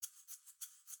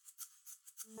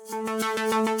I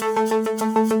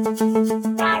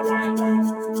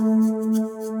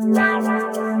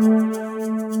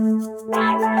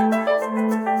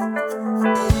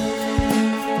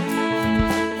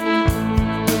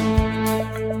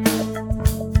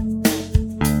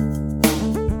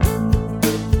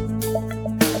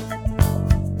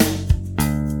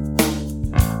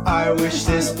wish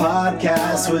this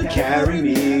podcast would carry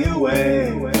me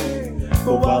away.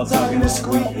 But while talking to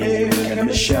Squeaky, can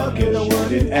Michelle get a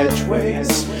word in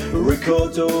edgeways?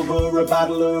 Record over a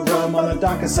bottle of rum on a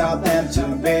dock in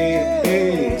Southampton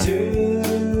Bay. Too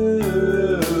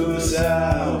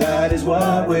south, that is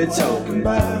what we're talking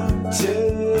about.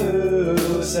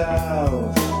 Too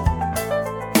south.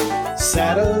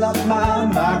 Saddle up my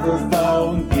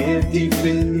microphone, give deep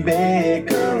in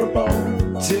Baker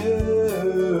bone.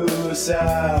 Too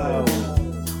south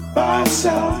by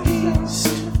southeast.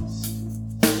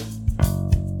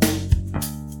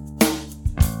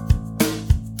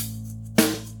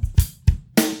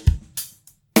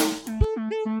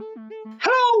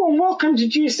 Hello and welcome to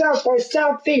Due South by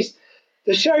Southeast,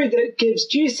 the show that gives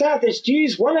Due South its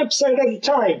dues one episode at a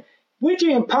time. We're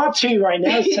doing part 2 right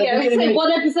now. So yeah, we say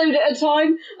one episode at a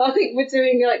time. I think we're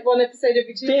doing like one episode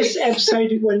every 2 weeks. This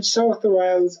episode went so off the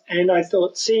rails, and I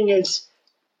thought, seeing as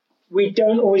we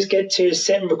don't always get to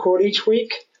set and record each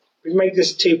week, we make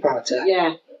this a 2-parter.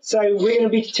 Yeah. So we're going to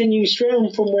be continuing straight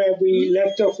on from where we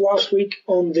left off last week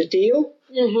on the deal.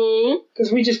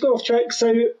 Because we just got off track.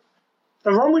 So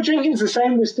the rum we're drinking is the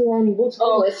same. We're still on what's it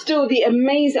called? It's still the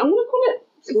amazing. I'm going to call it.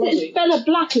 It's Bella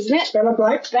Black, isn't it? Bella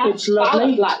Black. It's lovely.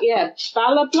 Bella Black, yeah.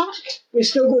 Bella Black. We've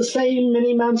still got the same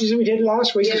mini mountains that we did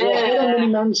last week. Yeah. We're ahead on mini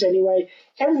mountains anyway.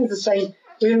 Everything's the same.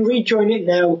 We're going to rejoin it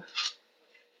now.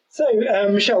 So,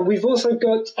 Michelle, we've also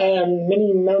got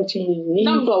Mini Mounty Neve.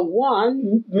 Number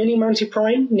 1. Mini Mounty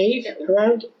Prime, Neve,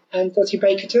 around, and Dottie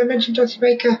Baker. Did I mention Dottie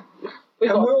Baker?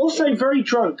 We're also very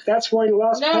drunk. That's why the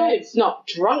last part... No, it's not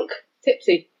drunk.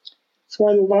 Tipsy. That's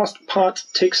why the last part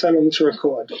took so long to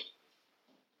record.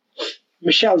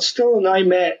 Michelle's still a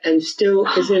nightmare and still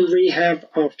is in rehab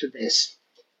after this.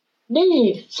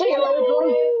 Neve, say hello,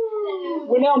 everyone.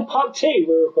 We're now on part 2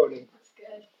 we're recording. That's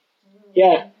good.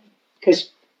 Yeah,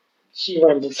 because she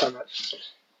rambled so much.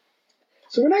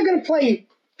 So we're now going to play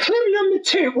clip number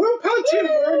 2. We're on part 2.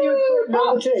 We're only on clip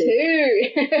number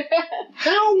 2.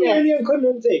 How are we only on clip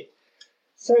number 2?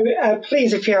 So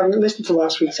please, if you haven't listened to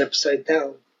last week's episode,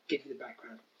 that'll give you the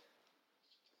background.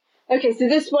 Okay, so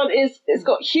this one it's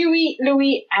got Huey,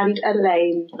 Louie, and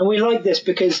Elaine. And we like this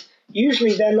because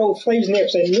usually they're little flavors in the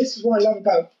episode, and this is what I love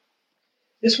about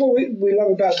this. What we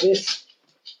love about this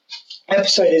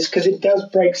episode is because it does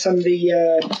break some of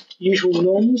the usual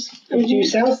norms of Due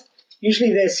South.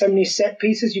 Usually there's so many set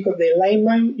pieces. You've got the Elaine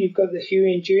moment, you've got the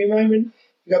Huey and Dewey moment,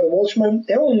 you've got the Walsh moment.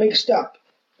 They're all mixed up.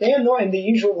 They are not in the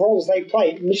usual roles they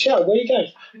play. Michelle, where are you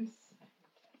going?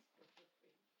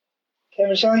 Okay,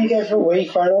 Michelle, you go for a wee.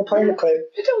 Fine, I'll play the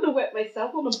clip. I don't want to wet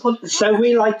myself on a podcast. So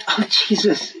we like... Oh,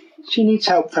 Jesus. She needs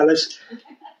help, fellas.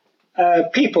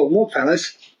 People, not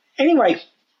fellas. Anyway,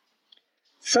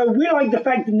 so we like the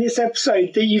fact in this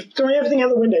episode that you've thrown everything out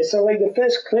the window. So, like, the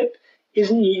first clip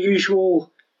isn't your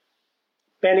usual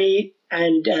Benny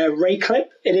and Ray clip.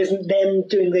 It isn't them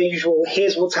doing their usual,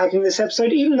 here's what's happening in this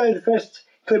episode, even though the first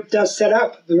clip does set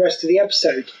up the rest of the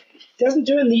episode. It doesn't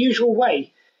do it in the usual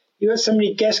way. You've got so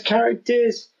many guest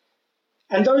characters,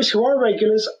 and those who are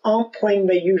regulars aren't playing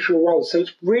their usual roles. So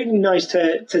it's really nice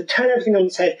to turn everything on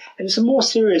its head, and it's a more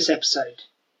serious episode.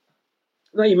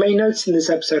 Now, you may notice in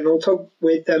this episode, and I'll talk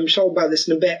with Michelle about this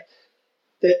in a bit,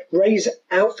 that Ray's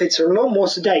outfits are a lot more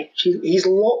sedate. He's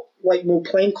a lot like more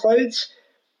plain clothes.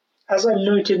 As I've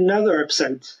noted in other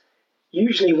episodes,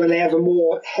 usually when they have a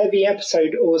more heavy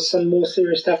episode or some more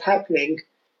serious stuff happening,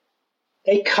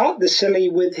 they cut the silly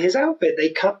with his outfit. They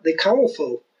cut the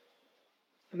colourful.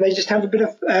 And they just have a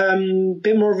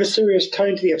bit more of a serious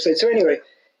tone to the episode. So anyway,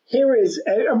 here is...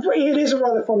 it is a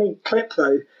rather funny clip,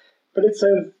 though. But it's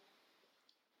a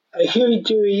Huey,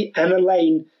 Dewey, and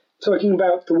Elaine talking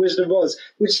about the Wizard of Oz.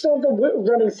 Which still the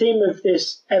running theme of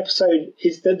this episode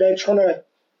is that they're trying to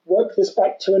work this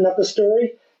back to another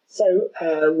story. So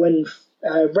when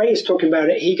Ray is talking about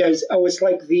it, he goes, oh, it's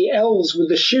like the elves with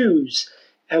the shoes.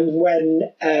 And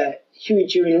when Huey,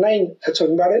 Dewey, and Elaine are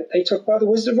talking about it, they talk about the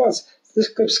Wizard of Oz. This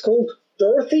clip's called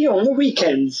Dorothy on the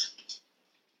Weekends.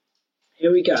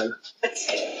 Here we go.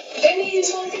 Any of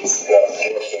these? No,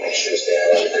 I work for my shoes.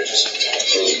 They're just...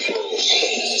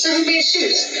 So who made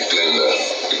shoes? Glinda,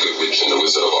 the Good Witch and the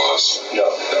Wizard of Oz. No,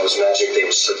 that was was magic, they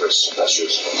were slippers, not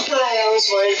shoes. I always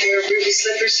wanted a pair of ruby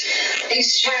slippers. I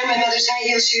used to try on my mother's high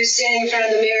heel shoes standing in front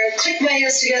of the mirror, click my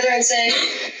heels together and say,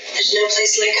 there's no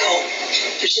place like home.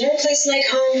 There's no place like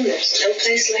home. There's no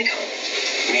place like home.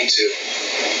 Me too.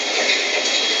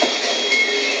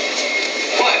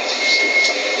 What?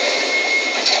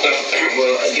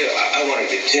 Well, I want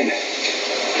to be a tin man.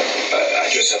 I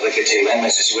dress up like a tin man. My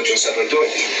sister would dress up like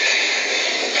Dorothy.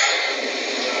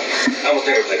 I almost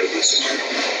never played with my sister.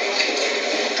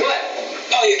 What?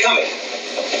 Oh, you're coming.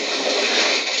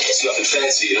 It's nothing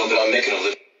fancy, but I'm making a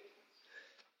living.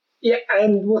 Yeah,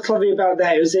 and what's lovely about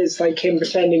that is it's like him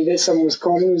pretending that someone's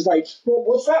calling. He was like,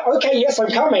 what's that? Okay, yes, I'm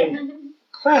coming.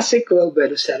 Classic little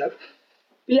bit of setup.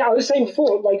 But yeah, I was saying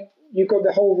before, like, you've got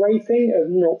the whole Ray thing of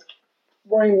not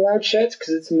wearing loud shirts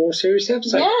because it's a more serious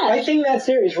episode. Yeah. I think that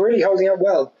series is really holding up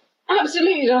well.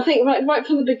 Absolutely, and I think right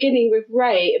from the beginning with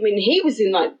Ray, I mean, he was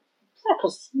in like proper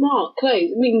smart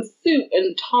clothes. I mean, suit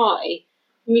and tie.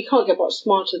 I mean, you can't get much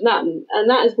smarter than that, and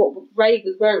that is what Ray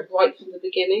was wearing right from the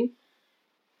beginning.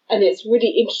 And it's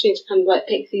really interesting to kind of like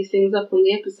pick these things up on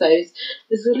the episodes.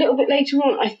 There's a little bit later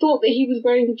on, I thought that he was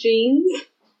wearing jeans.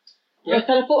 Yeah. I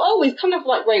kind of thought, oh, he's kind of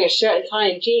like wearing a shirt and tie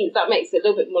and jeans. That makes it a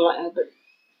little bit more like, but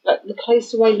like the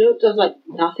closer I looked, I was like,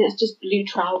 no, I think that's just blue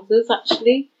trousers,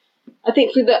 actually. I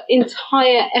think for the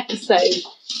entire episode,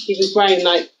 he was wearing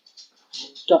like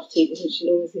dotty, which he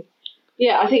always is.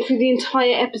 Yeah, I think for the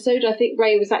entire episode, I think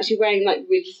Ray was actually wearing like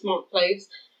really smart clothes.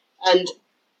 And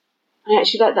I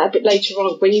actually like that a bit later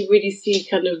on when you really see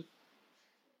kind of,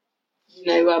 you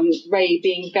know, Ray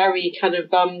being very kind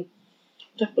of, I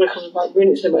don't want to kind of like ruin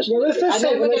it so much. Well, I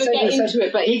know we're going to get into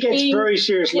it, but he gets very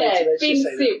serious later.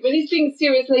 When he's being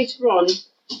serious later on,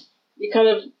 you kind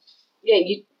of,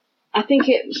 I think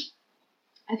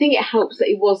it helps that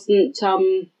he wasn't.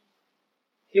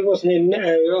 He wasn't in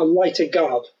a lighter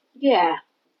garb. Yeah.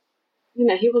 You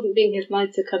know, he wasn't being his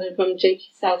lighter kind of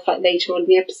jokey self like later on in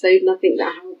the episode, and I think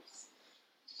that helps.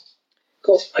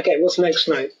 Cool. Okay, what's the next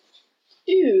note?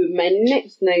 Ooh, my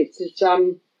next note is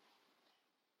so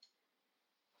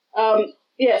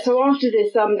after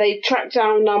this, they track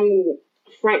down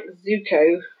Frank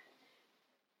Zuko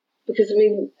because I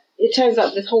mean it turns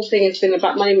out this whole thing has been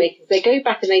about money makers. They go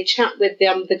back and they chat with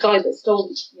the guy that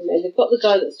stole. You know, they've got the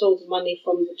guy that stole the money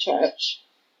from the church,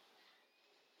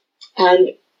 and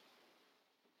and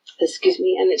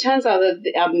it turns out that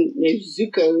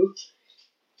Zuko.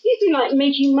 He's been like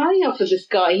making money off of this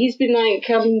guy. He's been like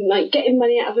getting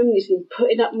money out of him. He's been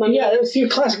putting up money. Yeah, it's your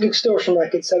classic extortion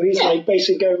racket. So he's like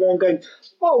basically going around going,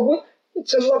 "Oh, well,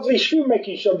 it's a lovely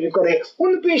shoemaking shop you've got here.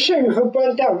 Wouldn't it be a shame if I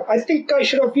burned down? I think I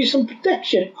should offer you some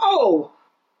protection." Oh,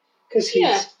 because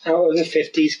he's out of the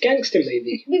 50s gangster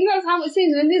movie. I mean, that's how it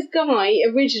seems. And this guy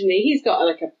originally, he's got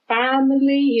like a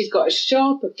family. He's got a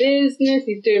shop, a business.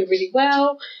 He's doing really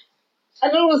well.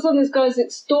 And all of a sudden, this guy's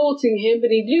extorting him, but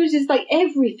he loses, like,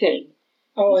 everything.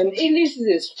 Oh, and he loses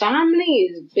his family,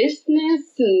 his business,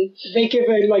 and... They give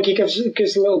he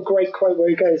gives a little great quote where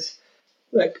he goes,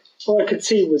 look, all I could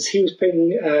see was he was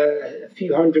putting a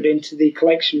few hundred into the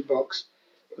collection box.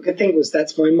 The good thing was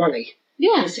that's my money.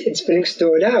 Yeah. It's been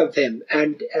extorted out of him.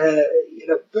 And,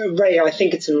 Ray, I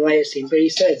think it's in a later scene, but he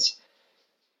says,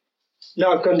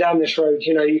 no, I've gone down this road,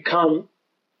 you can't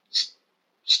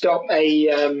stop a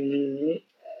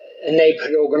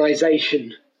neighbourhood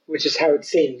organisation, which is how it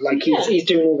seemed. Like he's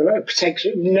doing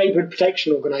neighbourhood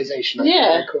protection organisation. I think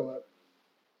they call it.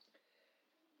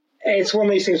 It's one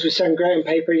of these things with so great on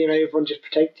paper. Everyone just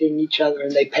protecting each other,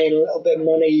 and they pay a little bit of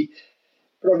money.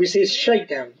 But obviously, it's a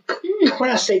shakedown.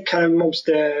 Classic kind of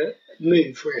mobster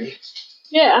move, really.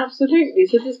 Yeah, absolutely.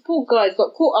 So this poor guy's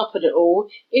got caught up in it all.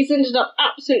 He's ended up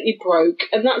absolutely broke,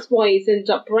 and that's why he's ended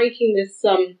up breaking this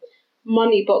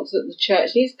money box at the church.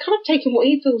 He's kind of taken what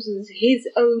he feels is his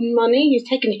own money. He's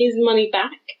taken his money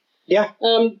back. Yeah.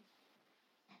 And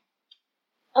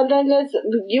then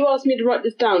you asked me to write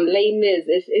this down. Les Mis.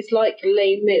 It's like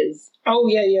Les Mis. Oh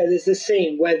yeah. There's this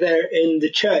scene where they're in the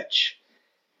church,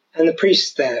 and the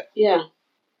priest's there. Yeah.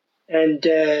 And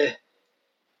they're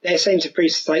saying to the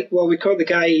priest, like, well, we caught the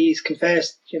guy. He's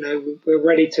confessed. We're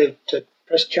ready to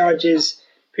press charges.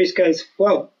 The priest goes,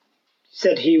 well.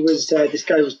 Said he was this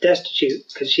guy was destitute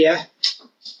because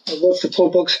what's the poor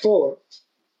box for?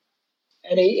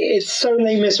 And it's so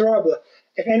Les Miserables.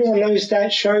 If anyone knows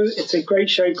that show, it's a great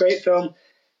show, great film.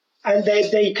 And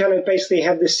they kind of basically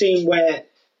have the scene where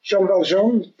Jean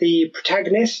Valjean, the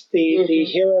protagonist, the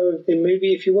hero of the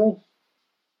movie, if you will,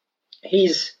 he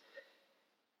is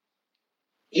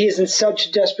in such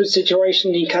a desperate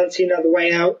situation he can't see another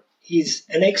way out. He's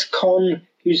an ex-con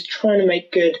who's trying to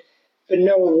make good, but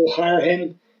no one will hire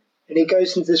him. and he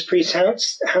goes into this priest's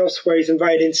house where he's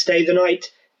invited in to stay the night,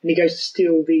 and he goes to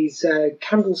steal these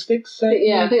candlesticks. I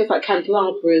think it's like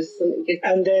candelabras.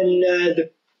 And then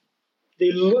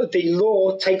the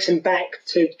law takes him back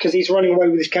because he's running away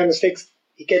with his candlesticks.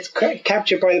 He gets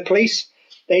captured by the police.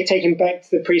 They take him back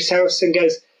to the priest's house and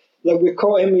goes, look, we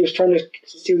caught him. He was trying to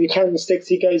steal your candlesticks.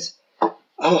 He goes,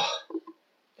 oh,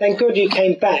 thank God you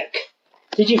came back.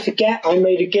 Did you forget I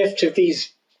made a gift of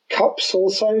these cups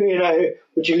also?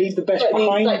 Would you leave the best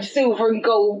behind? Like silver and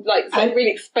gold,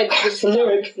 really expensive stuff,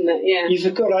 isn't it? Yeah. You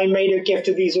forgot I made a gift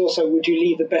of these also. Would you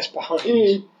leave the best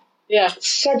behind? Yeah.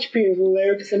 Such beautiful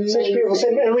lyrics and such beautiful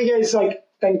sentiment. And we go, it's like,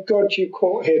 thank God you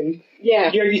caught him.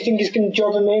 Yeah. You think he's going to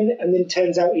job him in, and then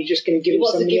turns out he's just going to give him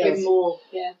something else. He wants to give him more,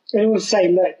 yeah. And he will say,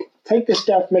 look, take this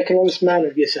stuff, make an honest man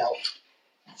of yourself.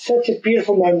 Such a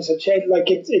beautiful moment,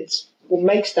 it's what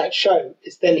makes that show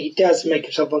is then he does make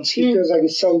himself honest. He feels like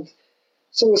he's sold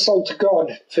his soul to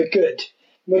God for good.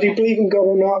 Whether you believe in God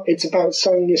or not, it's about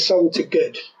selling your soul to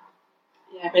good.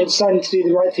 Yeah. And deciding to do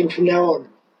the right thing from now on.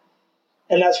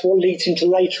 And that's what leads him to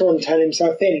later on turn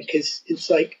himself in, because it's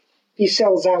like he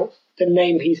sells out the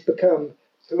name he's become.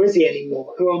 Who is he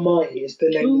anymore? Who am I is the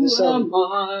name of the song.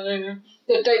 Who am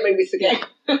I? Don't make me forget.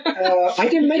 I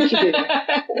didn't make you do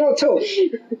that. Not at all.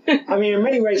 I mean, in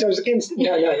many ways I was against it.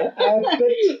 No.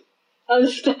 But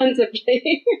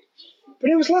understandably. But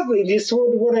it was lovely.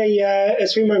 What a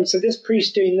sweet moment. So this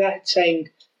priest doing that, saying,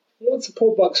 what's the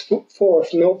poor box for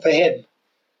if not for him?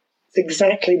 It's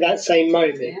exactly that same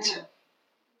moment. Yeah.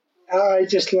 I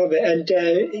just love it. And,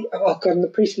 oh God, and the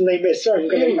priest in Les Mis.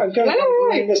 Sorry, I'm going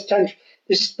to this tangent.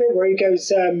 This bit where he goes,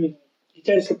 he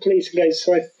turns to the police and goes,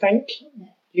 so I thank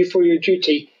you for your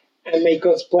duty and may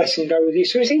God's blessing go with you.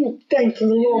 So he's even thanking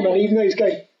the lawman, even though he's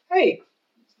going, hey,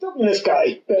 stop this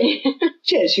guy. But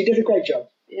cheers, you did a great job.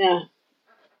 Yeah.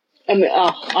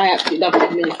 I absolutely love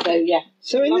Les, so yeah.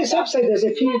 So in this episode, there's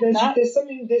a few.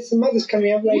 There's some others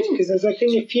coming up later because there's, I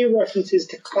think, a few references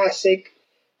to classic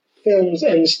films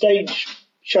and stage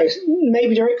shows.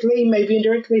 Maybe directly, maybe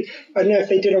indirectly. I don't know if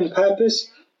they did on purpose.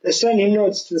 There's certainly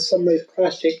nods to some of those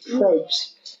classic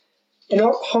tropes in a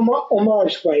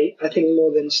homage way. I think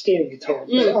more than stealing guitar.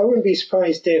 But I wouldn't be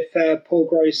surprised if Paul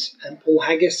Gross and Paul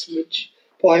Haggis,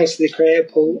 Paul Haggis the creator,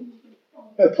 Paul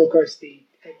Gross the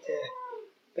actor.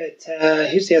 But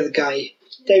who's the other guy?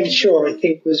 David Shaw, I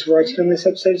think, was writing on this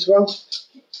episode as well.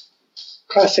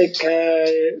 Classic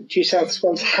Due South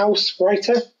Wales house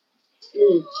writer.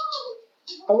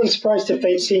 I wasn't surprised if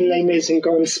they'd seen Les Mis and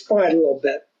got inspired a little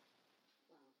bit.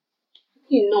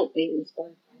 You're not being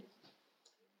inspired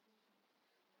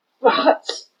by it. But,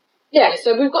 yeah,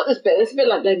 so we've got this bit. It's a bit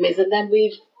like Les Mis, and then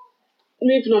we've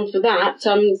moving on for that.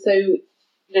 So,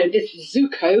 this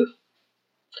Zuko,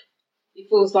 he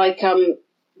feels like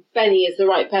Benny is the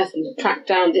right person to track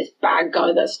down this bad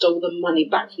guy that stole the money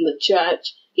back from the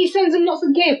church. He sends him lots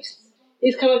of gifts.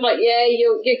 He's kind of like, yeah,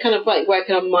 you're kind of like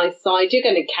working on my side. You're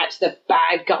going to catch the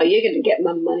bad guy. You're going to get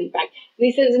my money back. And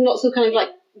he sends him lots of kind of like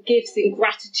gifts in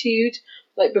gratitude,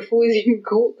 like before he's even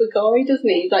caught the guy, doesn't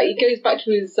he? Like he goes back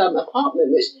to his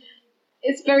apartment, which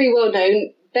is very well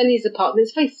known. Benny's apartment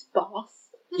is very sparse.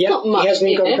 There's not much. He hasn't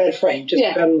even got a bed frame, just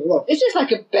a bed and block. It's just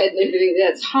like a bed and everything.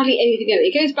 There's hardly anything in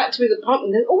it. He goes back to his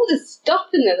apartment. There's all this stuff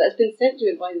in there that's been sent to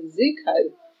him by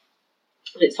Zuko.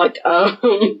 And it's like,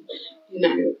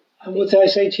 And what did I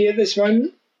say to you at this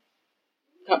moment?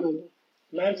 Can't remember.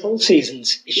 Manifold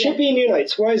Seasons. It should be in your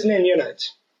notes. Why isn't it in your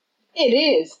notes? It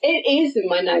is. It is in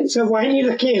my notes. So why aren't you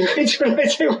looking at notes when I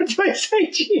say, what did I say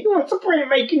to you? What's the point of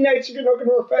making notes if you're not going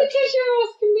to refer to it? Because you're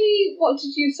asking me, what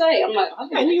did you say? I'm like, I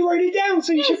don't know. And you wrote it down,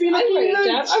 so you should be looking at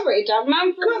notes. I wrote it down.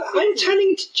 God, I'm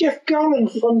turning to Jeff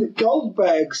Garland from the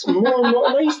Goldbergs more and more.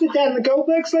 And I used to down the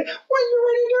Goldbergs like, why are you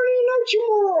writing down your notes, you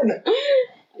moron?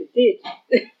 I did.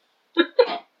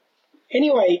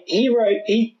 Anyway, he wrote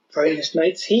his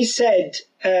notes. He said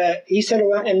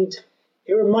all that, and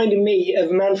it reminded me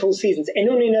of Manifold Seasons.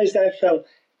 Anyone who knows that film,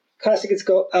 classic, it's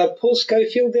got Paul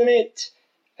Scofield in it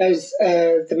as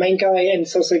the main guy, and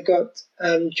it's also got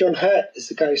John Hurt as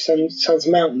the guy who Sons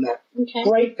Mountain. That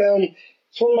great film.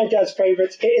 It's one of my dad's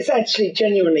favourites. It's actually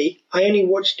genuinely, I only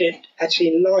watched it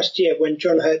actually last year when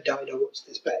John Hurt died. I watched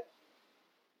this back,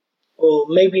 or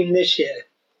maybe in this year.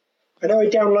 I know I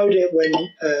downloaded it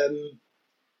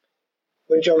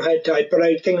when John Hurt died, but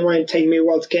I think it might take me a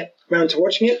while to get around to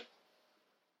watching it.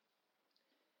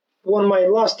 One of my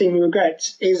lasting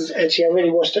regrets is actually I really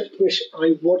wish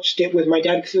I watched it with my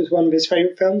dad because it was one of his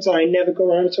favourite films and I never got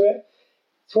around to it.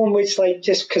 It's one which, like,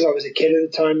 just because I was a kid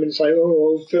at the time and it's like, oh,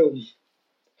 old film.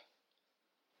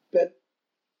 But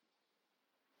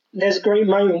there's a great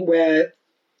moment where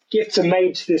gifts are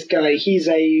made to this guy. He's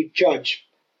a judge.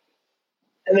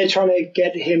 And they're trying to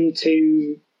get him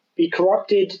to be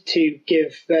corrupted to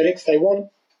give verdicts they want.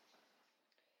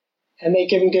 And they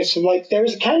give him gifts of, like, there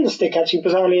is a candlestick, actually,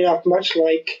 bizarrely enough, much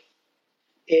like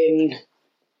in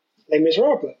Les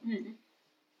Miserables. And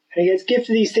he gets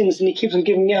gifted these things, and he keeps on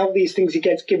giving out these things he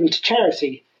gets given to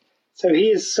charity. So he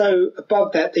is so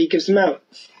above that he gives them out.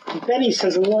 And Benny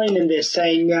says a line in this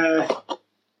saying,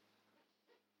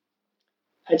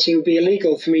 actually, it would be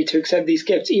illegal for me to accept these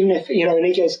gifts, even if, and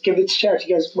he goes, give it to charity.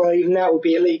 He goes, well, even that would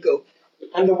be illegal.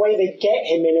 And the way they get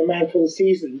him in A Man for All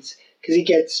Seasons, because he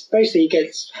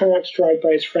gets hung out to dry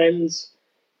by his friends,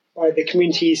 by the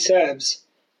community he serves.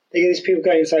 They get these people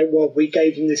going and say, well, we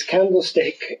gave him this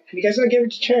candlestick. And he goes, I gave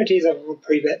it to charity. He's like, I'll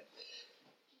prove it.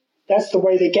 That's the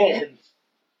way they get him.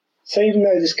 So even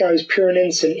though this guy is pure and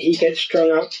innocent, he gets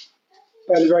strung up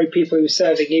by the very people he was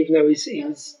serving, even though he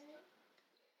was...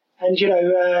 And,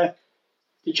 the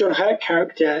John Hurt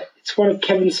character, it's one of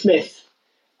Kevin Smith,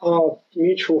 our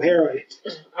mutual hero.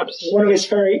 Absolutely. One of his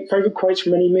very favourite quotes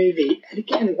from any movie. And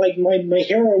again, like my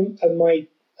hero and my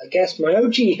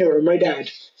OG hero, my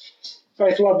dad,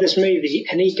 both love this movie.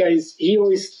 And he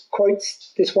always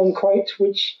quotes this one quote,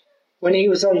 which when he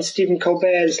was on Stephen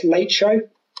Colbert's Late Show,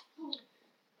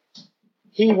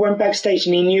 he went backstage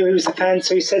and he knew he was a fan,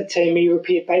 so he said to him, he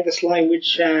repeated back this line,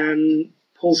 which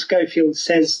Paul Schofield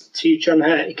says to John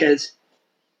Hurt. He goes,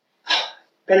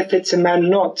 benefits a man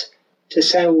not to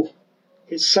sell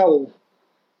his soul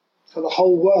for the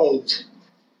whole world.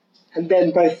 And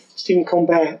then both Stephen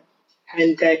Colbert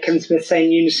and Kevin Smith say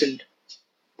in unison,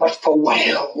 but for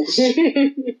whales.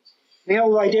 The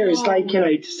whole idea is like,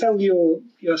 to sell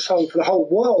your soul for the whole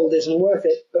world isn't worth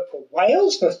it, but for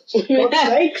whales, for God's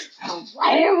sake.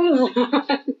 Whales!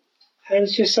 And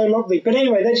it's just so lovely. But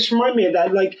anyway, that just remind me of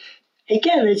that. Like,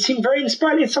 again, it seemed very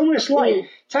inspiring. It's almost like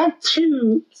to have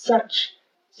two such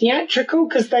theatrical,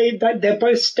 because they're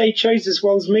both stage shows as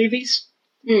well as movies.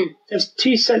 There's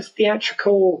two such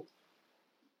theatrical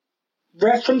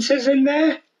references in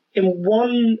there in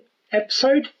one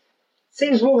episode.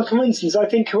 Seems more like a coincidence. I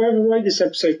think whoever wrote this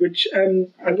episode, which I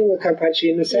will look up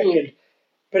actually in a second,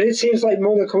 but it seems like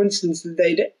more than a coincidence that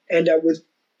they'd end up with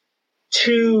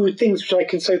two things which I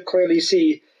can so clearly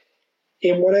see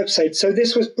in one episode. So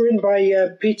this was written by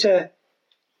Peter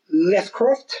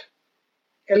Lefcourt,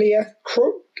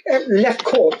 Lefcourt,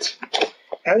 Lefcourt,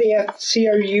 and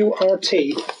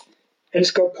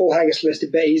it's got Paul Haggis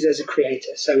listed, but he's as a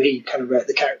creator, so he kind of wrote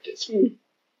the characters.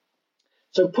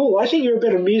 So, Paul, I think you're a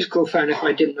better musical fan if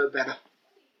I didn't know better.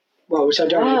 Well, which I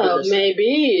don't know. Oh,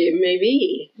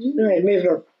 maybe. Anyway, moving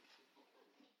on.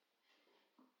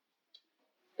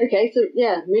 Okay, so,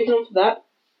 moving on to that.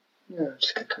 No, I'm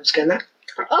just going to come scan that.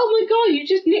 Oh, my God, you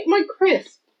just nicked my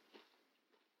crisp.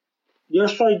 You're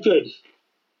so good.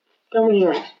 Go on,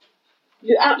 you're right.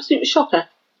 You absolute shocker.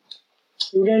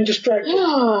 You're getting distracted.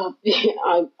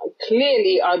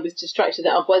 Clearly, I was distracted.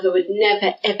 Otherwise, I would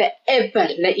never, ever, ever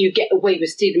let you get away with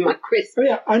stealing my crisp. Oh,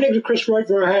 yeah, I nicked the crisp right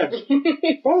where I had.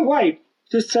 By the way,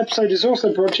 this episode is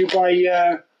also brought to you by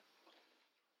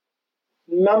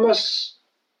Manamosa,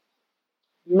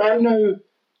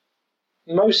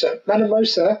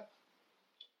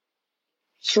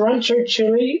 Sriracha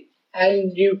chili,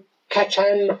 and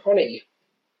Yucatan honey.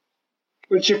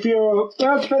 Which if you're... it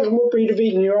depends on what breed of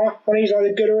vegan you are. Honey's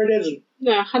either good or it isn't.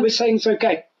 No, We're saying it's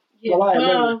okay. Yeah. Well, I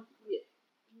remember.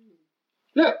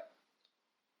 Look.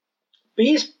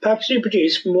 Bees purposely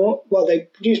produce more... Well, they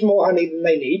produce more honey than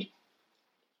they need.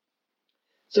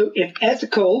 So if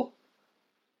ethical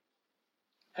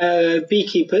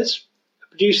beekeepers are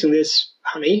producing this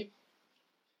honey,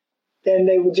 then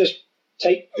they will just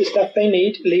take the stuff they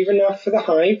need, leave enough for the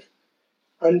hive,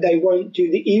 and they won't do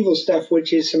the evil stuff,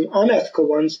 which is some unethical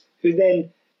ones, who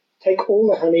then take all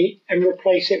the honey and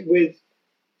replace it with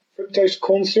fructose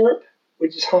corn syrup,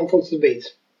 which is harmful to the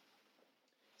bees.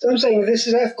 So I'm saying this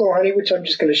is ethical honey, which I'm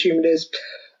just going to assume it is.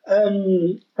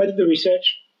 I did the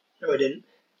research. No, I didn't.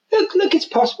 Look, it's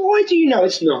possible. Why do you know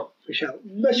it's not, Michelle?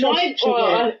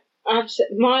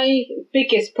 My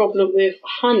biggest problem with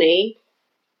honey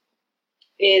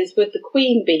is with the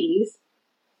queen bees.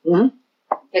 Mm-hmm.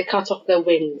 They cut off their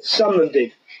wings. Some of them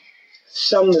do.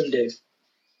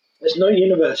 It's not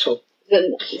universal.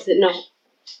 Is it not?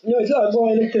 No, it's not. Well,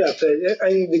 I looked it up.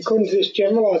 And according to this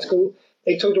general article,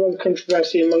 they talked about the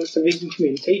controversy amongst the vegan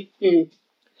community,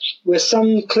 where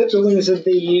some clip the wings of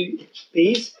the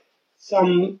bees,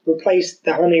 some replace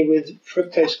the honey with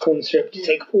fructose corn syrup to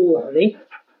take all the honey.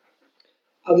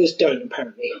 Others don't,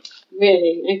 apparently.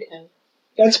 Really? Okay.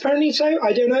 That's apparently so.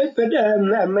 I don't know, but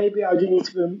maybe I do need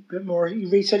to do a bit more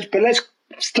research. But let's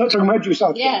Start talking about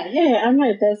yourself. Yeah, I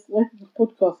know. There's like a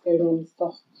podcast going on and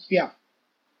stuff. Yeah.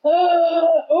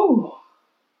 Oh.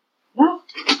 Now,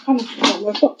 I kind of forgot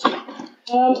where I've got to.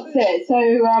 So,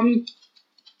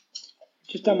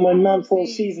 just done my Man for All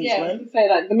Seasons, yeah, man. I was going to say,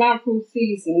 like, the Man for All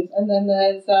Seasons, and then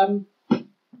there's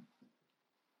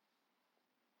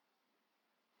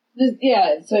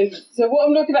so what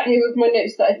I'm looking at here with my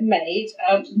notes that I've made,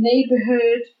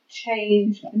 neighbourhood,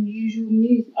 change, unusual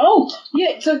music. Oh,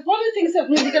 yeah, so one of the things that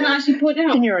we're going to actually point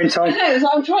out... In your own time. I know, so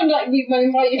I'm trying to, like, read my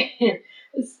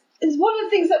is one of the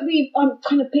things that we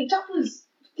kind of picked up was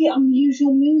the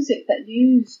unusual music that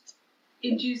used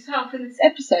in Due South in this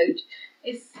episode.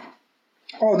 It's...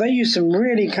 Oh, they use some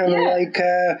really kind of like...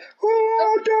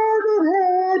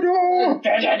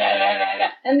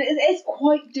 And it's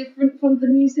quite different from the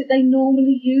music they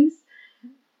normally use,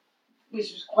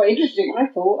 which was quite interesting, I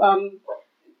thought.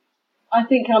 I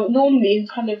think normally you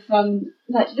kind of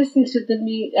like listen to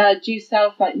the Due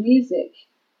South like music.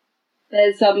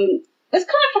 There's kind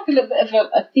of like a little bit of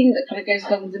a theme that kind of goes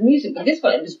along with the music, but this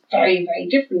one it was very, very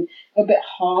different. A bit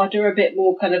harder, a bit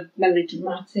more kind of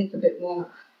melodramatic, a bit more...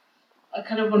 I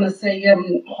kind of want to say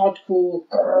hardcore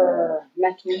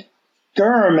metal.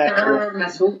 Grr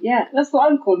metal. Yeah, that's what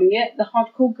I'm calling it, the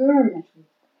hardcore grr metal.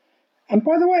 And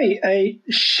by the way,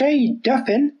 Shay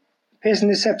Duffin appears in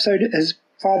this episode as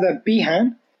Father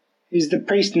Behan, who's the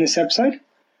priest in this episode.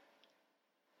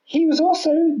 He was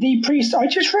also the priest. I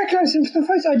just recognised him for the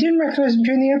first. I didn't recognise him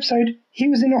during the episode. He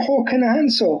was in A Hawk and a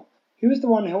Handsaw. He was the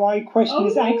one who I questioned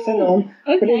his accent on,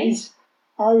 but he's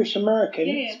Irish American.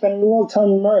 Yeah. Spent a lot of time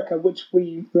in America, which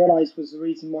we realised was the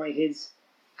reason why his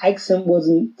accent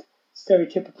wasn't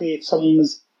stereotypically if someone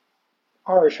was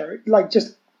Irish, or like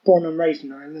just born and raised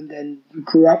in Ireland and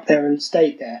grew up there and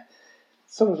stayed there.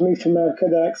 Someone's moved to America,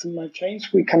 their accent might have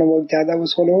changed. We kind of worked out that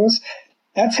was what it was.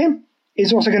 That's him.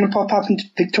 He's also going to pop up in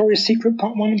Victoria's Secret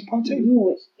Part 1 and Part 2.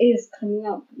 Ooh, it is coming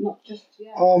up, not just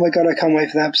yet. Oh my god, I can't wait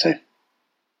for that episode.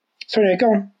 So anyway,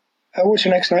 go on. What's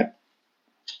your next night?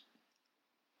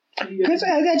 Because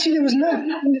actually there was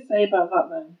nothing to say about that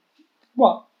though.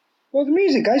 What? Well, the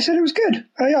music, I said it was good.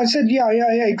 I said, yeah,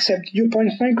 accepted your point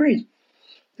and I agreed.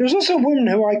 There's also a woman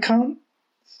who I can't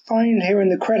find here in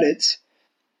the credits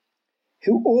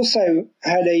who also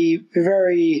had a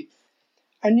very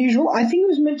unusual, I think it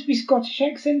was meant to be Scottish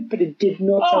accent, but it did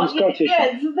not sound Scottish.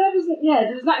 Yeah, so there was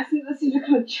an accent that seemed to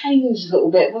kind of change a little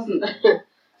bit, wasn't there?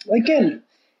 Again,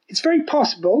 it's very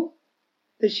possible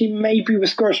that she maybe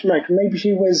was Scottish American. Maybe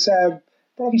she was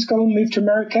from Scotland, moved to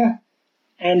America,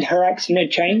 and her accent had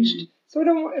changed. So I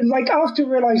don't, like, after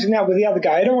realising that with the other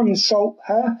guy, I don't want to insult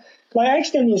her. Like, I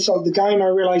accidentally insulted the guy, and I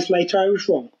realised later I was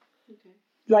wrong. Okay.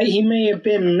 Like, he may have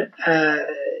been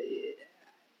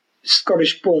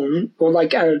Scottish-born, or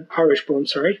like Irish-born,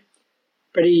 sorry,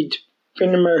 but he'd been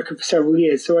in America for several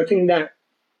years, so I think that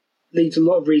leads a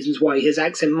lot of reasons why his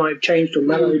accent might have changed or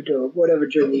mellowed or whatever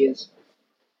during the years.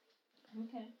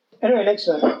 Okay. Anyway, next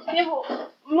one. Yeah, well,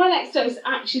 my next note is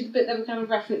actually the bit that we kind of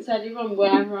referenced earlier on,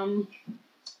 where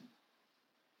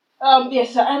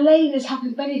so Elaine is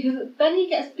helping Benny because Benny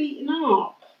gets beaten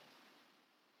up.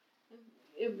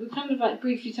 We kind of like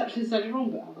briefly touched this earlier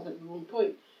on, but I was at the wrong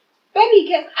point. Benny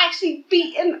gets actually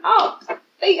beaten up.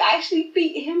 They actually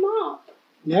beat him up.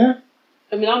 Yeah.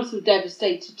 I mean, I'm still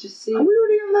devastated to see. Are we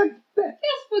already on that bit?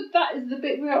 Yes, but that is the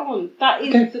bit we're on. That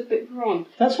is the bit we're on.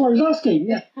 That's what I was asking,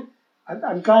 yeah.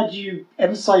 I'm glad you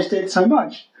emphasised it so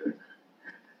much.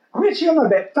 I'm actually on that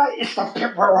bit. That is the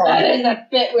bit we're on. That is the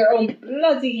bit we're on.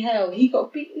 Bloody hell. He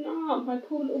got beaten up by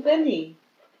poor little Benny.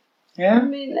 Yeah? I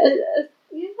mean,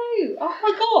 oh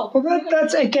my god.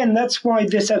 Well, that's why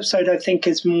this episode, I think,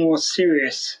 is more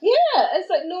serious. Yeah, it's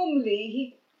like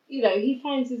normally he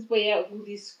finds his way out of all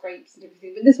these scrapes and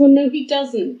everything, but this one, no, he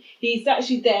doesn't. He's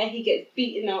actually there, he gets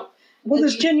beaten up. Well,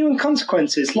 there's genuine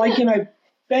consequences. Like,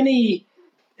 Benny,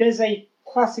 there's a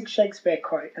classic Shakespeare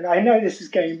quote, and I know this is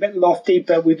getting a bit lofty,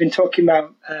 but we've been talking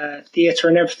about theatre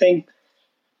and everything.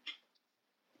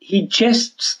 He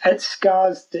jests at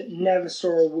scars that never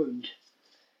saw a wound.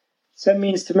 So it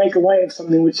means to make light of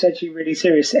something which is actually really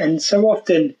serious. And so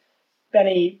often,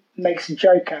 Benny makes a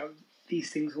joke out of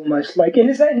these things almost. Like, and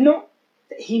it's not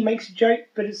that he makes a joke,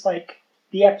 but it's like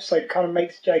the episode kind of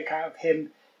makes a joke out of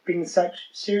him being in such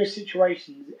serious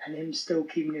situations and him still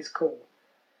keeping his cool.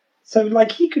 So,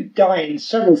 like, he could die in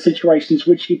several situations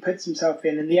which he puts himself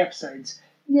in the episodes.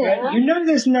 Yeah. But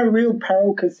there's no real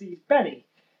peril because he's Benny.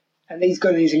 And he's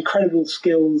got these incredible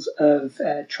skills of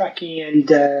tracking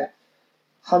and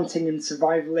hunting and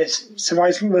survivalism.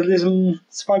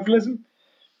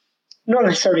 Not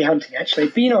necessarily hunting, actually,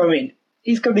 but you know what I mean.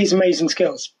 He's got these amazing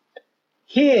skills.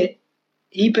 Here,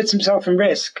 he puts himself in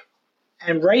risk,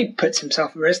 and Ray puts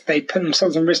himself at risk, they put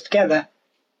themselves in risk together,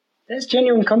 there's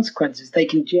genuine consequences. They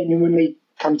can genuinely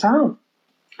come to harm.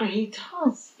 And he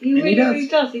does. He really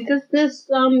does. He does this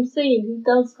scene. He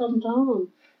does come to harm.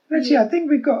 Actually, I think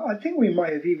we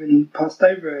might have even passed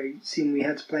over a scene we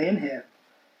had to play in here.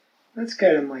 Let's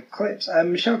go to my clips.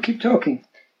 Michelle, keep talking.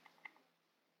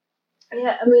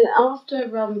 Yeah, I mean, after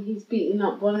he's beaten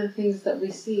up, one of the things that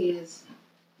we see is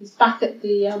he's back at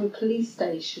the police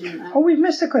station. Oh, we've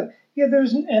missed a clip. Yeah, there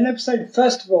was an episode,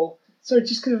 first of all, so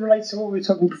just because it relates to what we were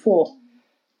talking before.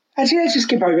 Actually, let's just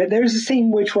skip over it. There is a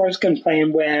scene which I was going to play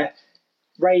in where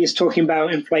Ray is talking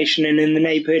about inflation, and in the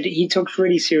neighbourhood, he talks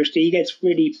really seriously. He gets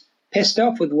really pissed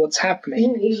off with what's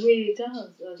happening. He really does.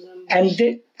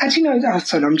 Actually, no,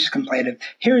 sorry, I'm just going to play it.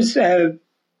 Here's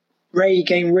Ray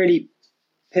getting really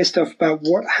pissed off about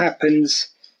what happens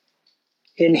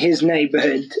in his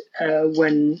neighbourhood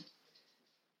when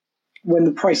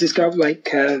the prices go up.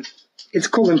 It's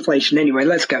called inflation anyway.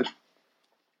 Let's go.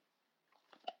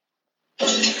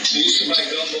 These are my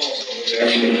gumballs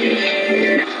over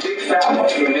there. Big fat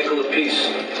ones for a nickel a piece.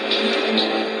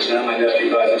 Now my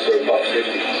nephew buys them for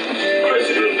 $1.50. Price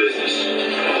of doing business.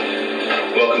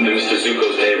 Welcome to Mr.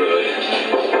 Zuko's neighborhood.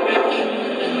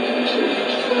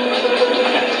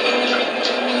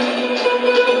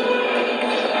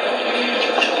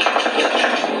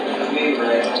 Me,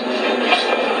 Ray.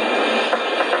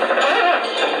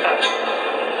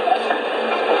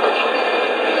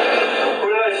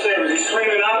 Was he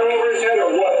swinging an arm over his head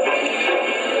or what?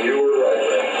 You were right,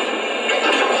 Ray.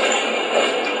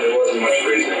 There wasn't much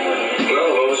reasoning. Well,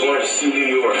 I've always wanted to see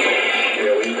New York.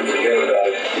 Yeah, well, you can forget about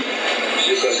it.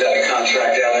 Zuko's got a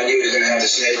contract out on you. He's going to have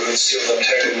this neighborhood sealed up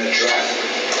tighter than a drum.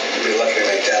 You'll be lucky to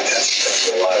make downtown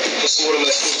successful alive. So what am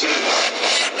I supposed to do?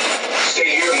 Stay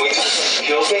here and wait till someone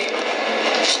kills me?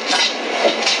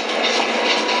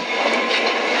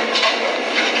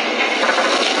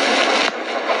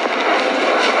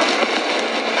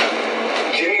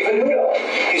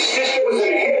 His sister was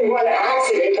in a hit-and-run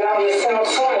accident down the south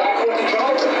side. I caught the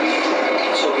driver.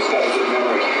 Let's hope he's got a good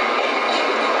memory.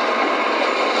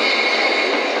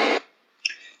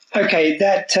 Okay,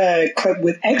 that clip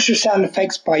with extra sound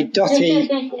effects by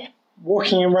Dottie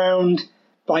walking around,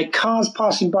 by cars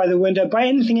passing by the window, by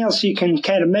anything else you can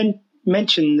care to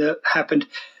mention that happened.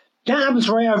 That happens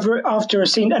right after a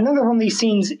scene. Another one of these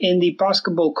scenes in the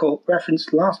basketball court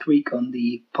referenced last week on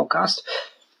the podcast.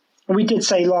 We did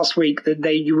say last week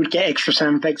that you would get extra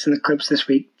sound effects in the clips this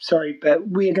week. Sorry, but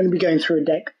we are going to be going through a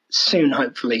deck soon,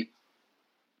 hopefully.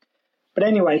 But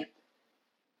anyway,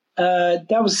 that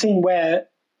was a scene where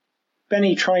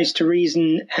Benny tries to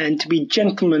reason and to be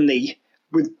gentlemanly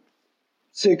with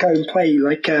Zuko and play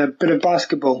like a bit of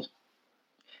basketball.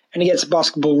 And he gets a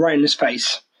basketball right in his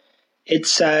face.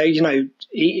 It's,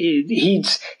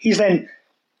 he's then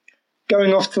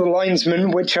going off to the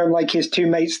linesman, which are like his two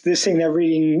mates. This thing, they're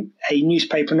reading a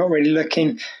newspaper, not really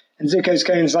looking. And Zuko's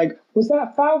going, it's like, was that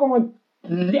a foul when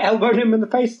I elbowed him in the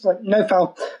face? It's like, no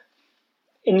foul.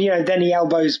 And, then he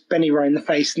elbows Benny right in the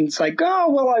face. And it's like, oh,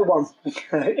 well, I won.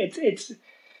 It's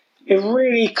a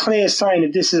really clear sign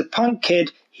that this is a punk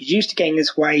kid. He's used to getting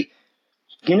his way.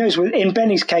 He knows, in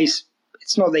Benny's case,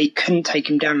 it's not that he couldn't take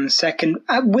him down in a second.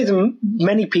 With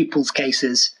many people's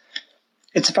cases,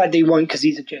 it's the fact that he won't because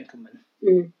he's a gentleman.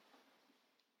 Mm.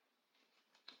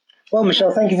 Well,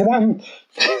 Michelle, thank you for that.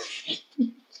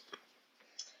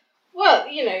 Well,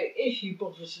 if you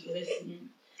bother to listen.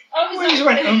 We just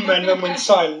went and then went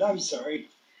silent. I'm sorry.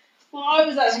 Well, I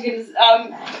was actually going to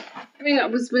bring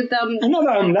up was with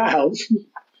Another that helps.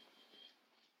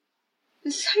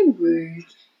 It's so rude.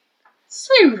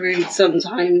 So rude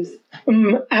sometimes.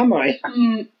 Am I?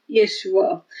 Yes, you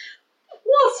are.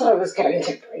 What I was going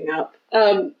to bring up.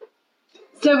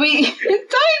 So we don't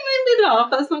make me laugh.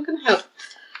 That's not going to help.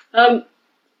 Don't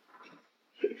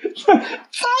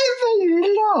make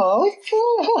me laugh.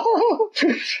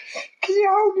 Can you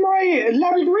hold my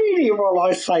lamp reading while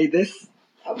I say this?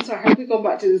 I'm sorry. Have we gone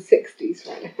back to the 60s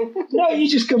right now? No, you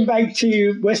just come back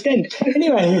to West End.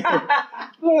 Anyway,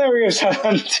 what area of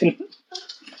Southampton?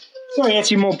 Sorry,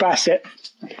 actually more Bassett.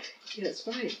 Yeah, that's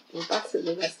right. More Bassett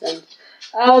than West End.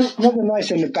 Not the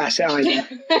nice end of Bassett either.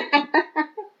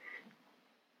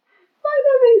 Why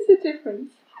that makes a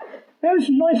difference? There's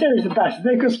nice areas of Bassett.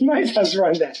 They've got some nice houses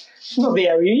around there. It's not the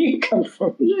area you come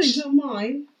from. No, it's not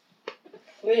mine.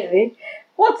 Really?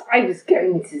 What I was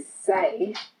going to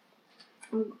say,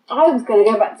 I was going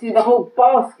to go back to the whole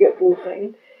basketball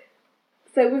thing.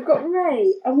 So we've got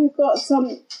Ray and we've got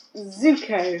some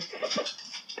Zuko.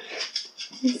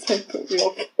 You so put me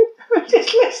off. I'm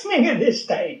just listening at this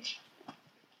stage.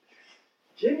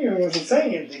 Genuinely wasn't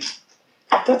saying anything.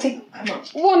 I don't think. Come on.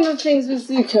 One of the things with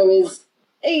Zuko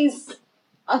is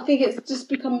I think it's just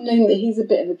become known that he's a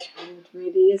bit of a coward,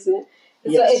 really, isn't it?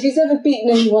 It's like if he's ever beaten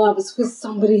anyone up, it's because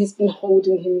somebody has been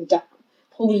holding him down.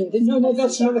 No,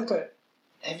 that's another clip.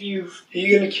 Are you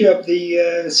going to queue up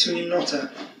the Swinging Knotter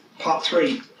part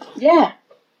 3? Yeah.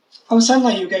 Oh, it sounds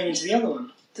like you're going into the other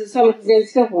one. Does it sound like we're going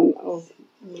to the other one? Oh,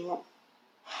 right.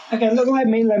 Okay, look, let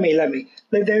me.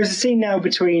 There's a scene now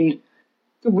between.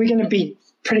 We're going to be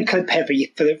pretty clip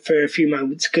heavy for a few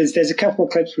moments because there's a couple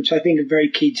of clips which I think are very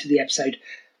key to the episode.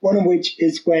 One of which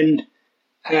is when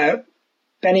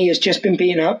Benny has just been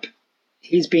beaten up.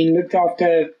 He's been looked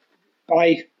after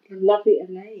by lovely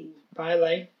Elaine. By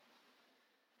Elaine.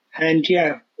 And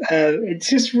it's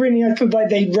just really, I feel like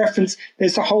they reference,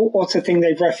 there's a whole Otter thing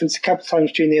they've referenced a couple of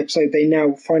times during the episode. They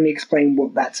now finally explain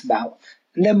what that's about.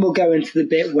 And then we'll go into the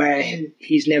bit where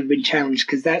he's never been challenged,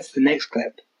 because that's the next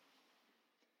clip.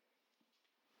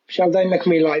 Michelle, don't look at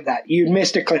me like that. You'd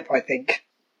missed a clip, I think.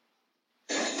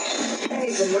 More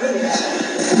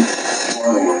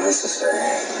than were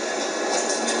necessary.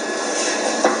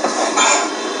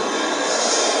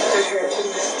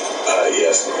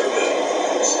 Yes, a little bit.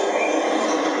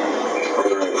 Are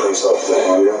there any prints off the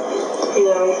handgun?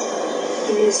 No.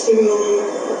 Can you see me?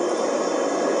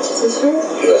 Is this her?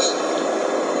 Yes.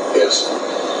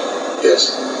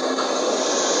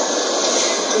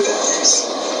 What about this?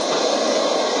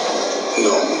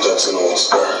 No, that's an old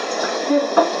scar.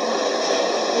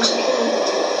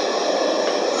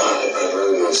 I'd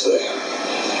rather not say.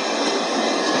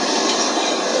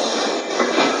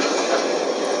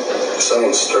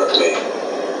 Someone struck me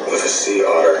with a sea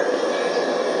otter.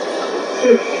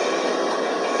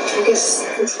 I guess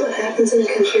that's what happens in a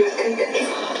country with gun control.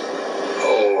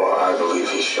 Oh, I believe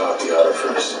he shot the otter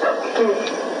first.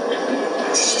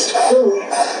 It's just cruel.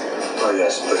 Oh,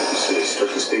 yes, but you see,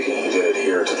 strictly speaking, he did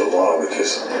adhere to the law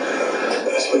because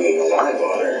swinging a live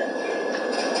otter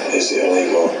is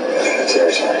illegal in the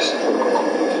territories.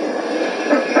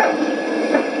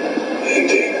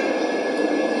 Indeed.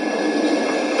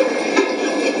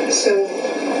 So,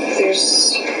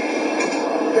 there's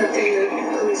nothing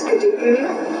that police could do about it?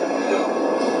 No.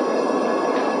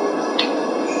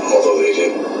 Although they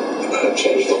did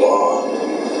change the law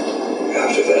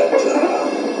after that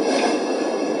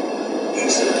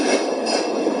incident.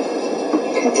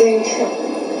 Good thing.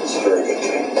 It's a very good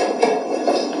thing.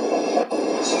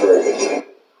 It's a very good thing.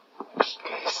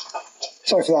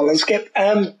 Sorry for that little skip.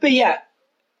 But yeah.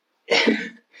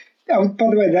 Oh, by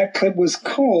the way, that clip was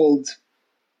called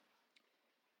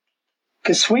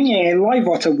because swinging a live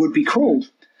otter would be cruel.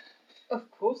 Of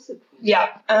course it would. Yeah.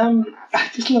 I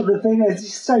just love the thing. It's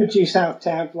just so juiced out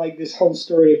to have like this whole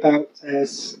story about.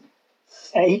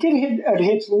 He did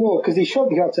adhere to the law because he shot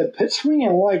the otter, but swinging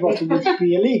a live otter would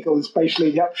be illegal. Is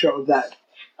basically the upshot of that.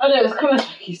 I know, it's kind of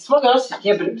like he swung us,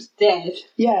 yeah, but it was dead.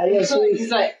 Yeah. So he's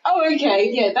like, oh,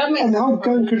 okay, yeah, that makes sense. And the whole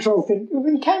gun control thing.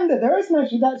 In Canada, there isn't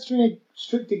actually that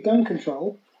strict gun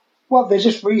control. Well, there's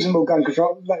just reasonable gun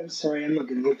control. Sorry, I'm not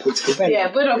going to get political. But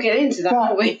yeah, we're not getting into that,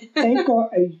 are we? They've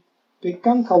got a big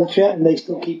gun culture and they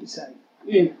still keep it safe.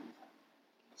 Yeah.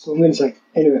 That's all I'm going to say.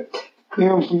 Anyway,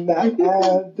 moving on from that.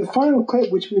 The final clip,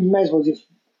 which we may as well just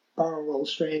barrel roll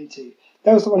straight into,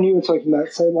 that was the one you were talking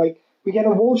about. So, like, we get a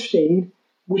Walsh scene,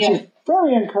 which is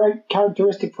very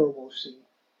uncharacteristic for a Walsh scene.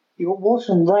 You got Walsh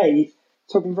and Ray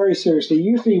talking very seriously.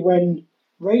 Usually when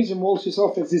Ray's in Walsh's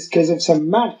office is because of some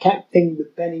madcap thing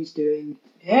that Benny's doing.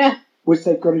 Yeah. Which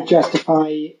they've got to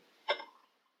justify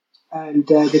and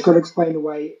they've got to explain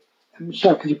away. And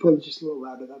Michelle, could you pull it just a little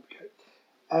louder? That'd be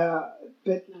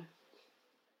great.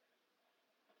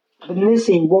 But in this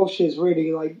scene, Walsh is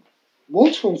really like,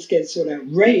 Walsh wants to get sorted out.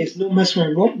 Ray is not messing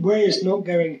around. Ray is not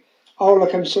going, oh,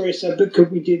 look, I'm sorry, sir, but could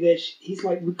we do this? He's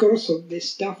like, we've got to sort this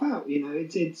stuff out, you know.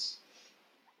 It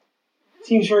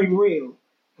seems very real.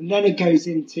 And then it goes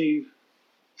into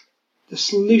the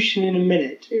solution in a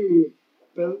minute.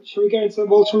 But shall we go into the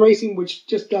Walton Racing, which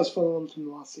just does follow on from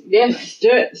the last scene? Yeah, let's do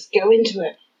it. Let's go into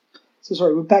it. So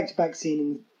sorry, we're back-to-back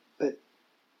scening, but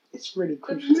it's really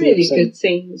crucial. Really good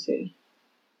scene, too.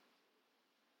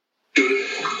 I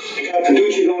got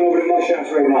Paducci going over to Mushhouse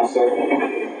right now, sir.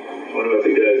 What about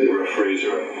the guys that were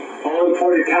Fraser? All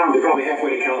reported town. They're probably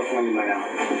halfway to California by now.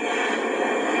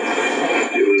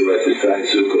 You would like to find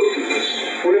Zuko.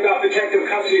 What about protective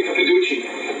custody for Paducci?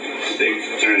 State's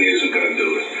attorney isn't going to do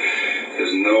it.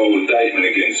 There's no indictment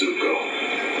against Zuko.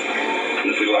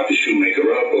 And if we lock the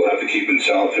shoemaker up, we'll have to keep in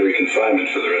solitary confinement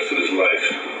for the rest of his life.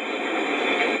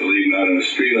 We'll leave him out in the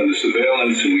street under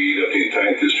surveillance, and we eat up the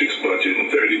entire district's budget in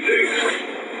 30 days.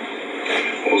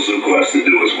 All Zuko has to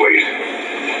do is wait.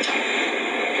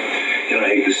 I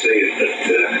hate to say it, but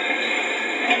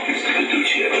Mr.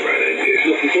 Paducci had the right idea.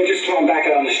 Look, we can't just throw him back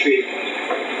out on the street.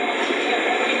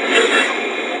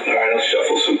 All right, I'll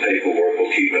shuffle some paperwork. We'll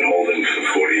keep it holding for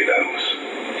 48 hours.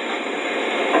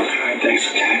 All right, thanks,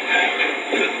 Lieutenant.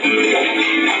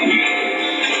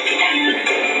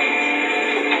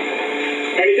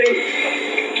 Anything?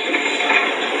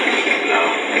 No.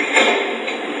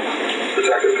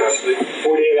 Protective custody.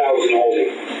 48 hours in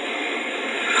holding.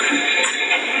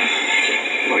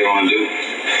 What do you want to do? You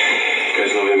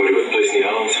guys know anybody with a place in the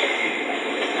islands?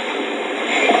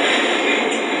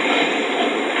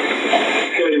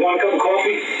 Here, you want a cup of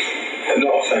coffee? No,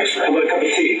 thanks, How man. about a cup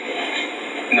of tea?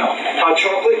 No. Hot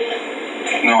chocolate?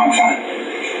 No, I'm fine.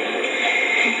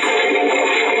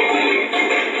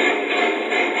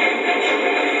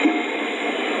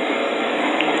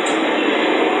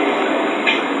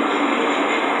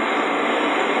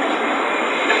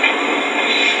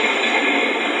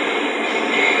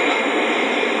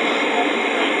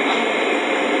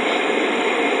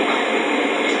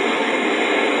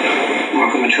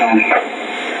 Welcome to China.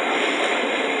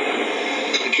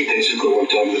 The kid that Zuko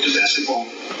worked on with the basketball.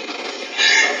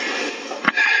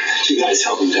 Two guys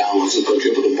held him down once Zuko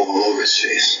dribbled the ball over his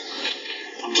face.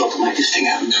 I'm talking like this thing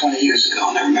happened 20 years ago,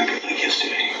 and I remember it like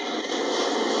yesterday.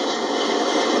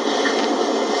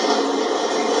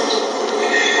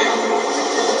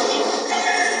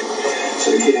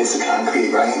 So the kid hits the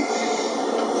concrete, right?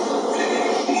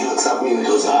 And he looks up at me with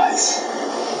those eyes.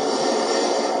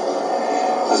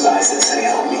 Those eyes that say,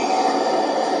 help me.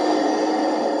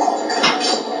 Call the cops.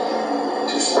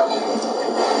 Do something.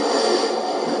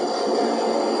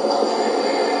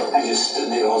 I just stood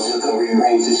there while Zuko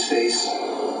rearranged his face.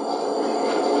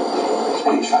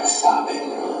 And he tried to stop it.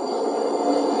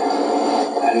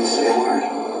 I didn't say a word.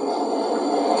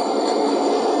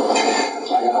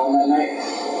 So I got home that night.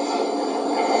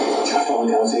 I felt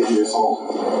like I was 8 years old.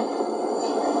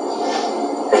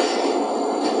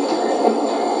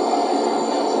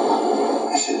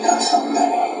 I should have done something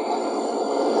better.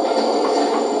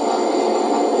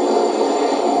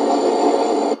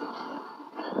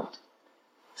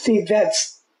 See, that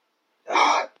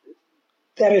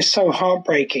is so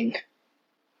heartbreaking.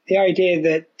 The idea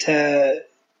that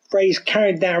Ray's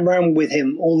carried that around with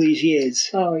him all these years.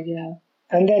 Oh, yeah.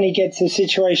 And then he gets to a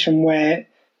situation where,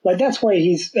 like, that's why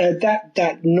he's,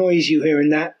 that noise you hear in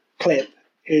that clip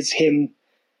is him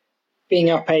being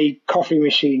up a coffee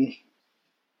machine.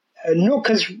 Not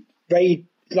because Ray,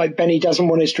 like Benny, doesn't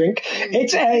want his drink.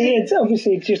 It's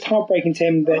obviously just heartbreaking to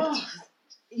him that...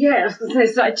 Yeah, I was going to say,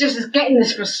 it's like just getting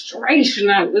this frustration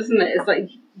out, isn't it? It's like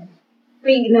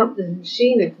beating up the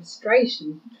machine of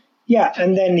frustration. Yeah,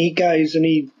 and then he goes and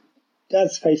he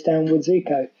does face down with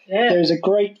Zuko. Yeah. There's a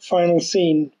great final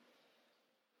scene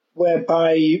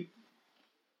whereby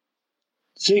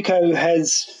Zuko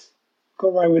has got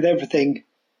away with everything,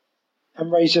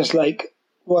 and Ray's just like,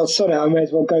 well, sod it, I may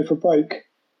as well go for broke.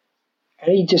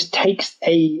 And he just takes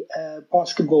a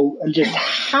basketball and just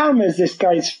hammers this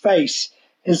guy's face.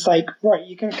 It's like, right,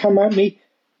 you're going to come at me?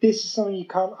 This is something you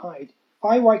can't hide. If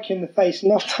I whack you in the face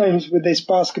enough times with this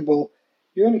basketball,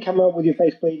 you're going to come out with your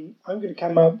face bleeding. I'm going to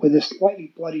come out with a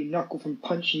slightly bloody knuckle from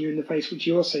punching you in the face, which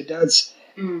he also does.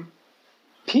 Mm.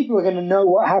 People are going to know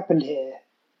what happened here.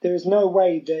 There is no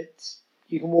way that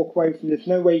you can walk away from this.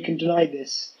 No way you can deny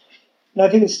this. And I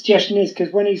think the suggestion is,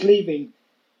 because when he's leaving,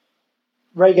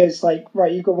 Ray goes like,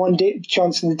 right, you've got one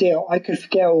chance in the deal. I could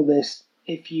forget all this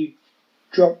if you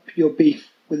drop your beef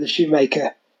with the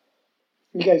shoemaker.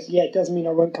 He goes, yeah, it doesn't mean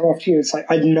I won't come after you. It's like,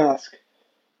 I didn't ask.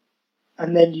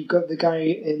 And then you've got the guy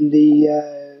in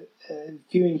the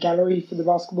viewing gallery for the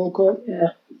basketball court. Yeah.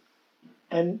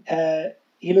 And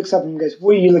he looks up and goes,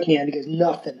 what are you looking at? And he goes,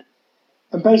 nothing.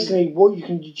 And basically what you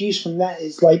can deduce from that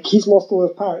is, like, he's lost all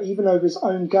his power, even over his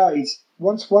own guys.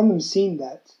 Once one of them's seen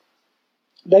that,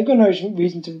 they've got no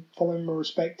reason to follow him or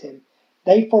respect him.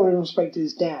 They follow and respect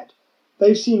his dad.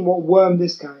 They've seen what worm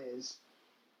this guy is.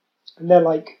 And they're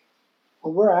like,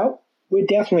 well, we're out. We're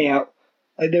definitely out.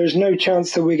 Like, there's no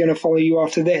chance that we're going to follow you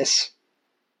after this.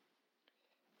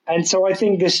 And so I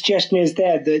think the suggestion is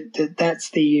there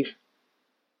that's the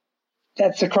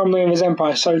crumbling of his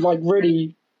empire. So, like,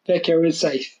 really, Vecchio is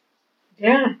safe.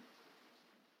 Yeah.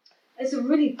 It's a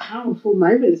really powerful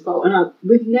moment as well. And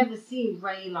we've never seen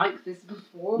Ray like this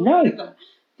before. No.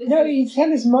 This He's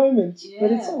had his moments, but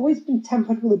Yeah. it's always been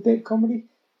tempered with a bit of comedy.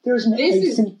 There isn't This a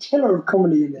is- scintilla of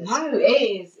comedy in this. No, it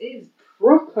is. It is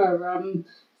proper,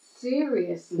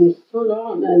 serious and full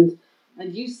on,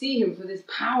 and you see him for this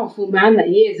powerful man that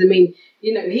he is. I mean,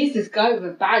 you know, he's this guy with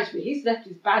a badge, but he's left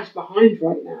his badge behind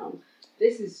right now.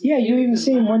 This is Yeah, you even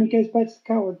see him when he goes back to the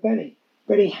car with Benny.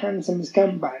 but he hands him his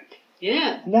gun back.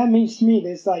 Yeah. And that means to me,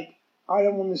 there's like, I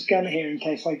don't want this gun here in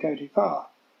case I go too far.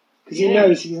 Because he Yeah.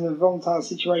 knows he's in a volatile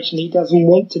situation. He doesn't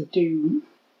want to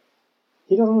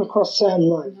cross certain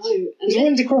lines. No. And He's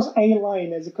willing to cross a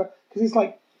line because he's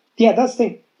like, yeah, that's the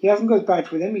thing. He hasn't got his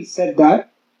badge with him. He said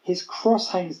that. His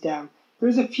cross hangs down.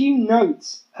 There's a few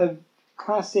notes of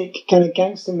classic kind of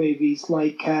gangster movies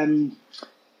like, some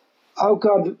of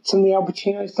the Al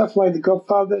Pacino stuff, like The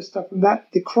Godfather, stuff like that.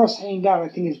 The cross hanging down, I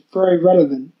think, is very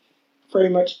relevant. Very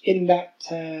much in that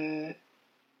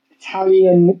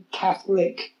Italian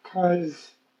Catholic kind of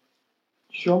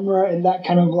genre and that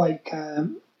kind of like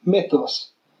mythos.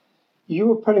 You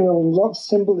were putting a lot of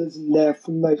symbolism there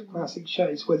from those classic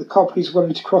shows where the cop who's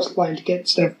willing to cross the line to get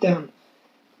stuff done,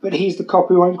 but he's the cop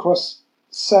who won't cross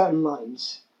certain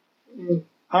lines.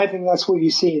 I think that's what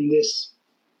you see in this.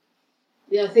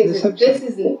 Yeah, I think This so. episode. This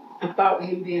isn't about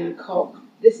him being a cop.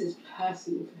 This is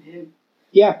personal for him.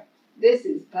 Yeah, This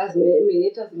is personal. I mean,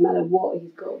 it doesn't matter what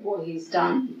he's got, what he's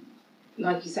done.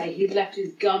 Like you say, he's left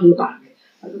his gun back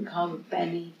at the car with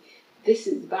Benny. This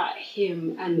is about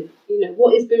him and,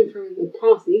 what he's been through in the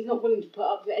past. And he's not willing to put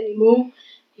up with it anymore.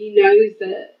 He knows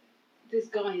that this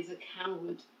guy is a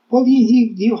coward. well,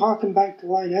 you harken back to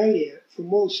the line earlier from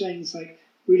Walsh saying it's like,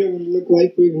 we don't want to look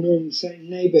like we're in certain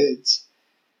neighbourhoods.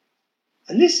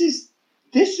 And this is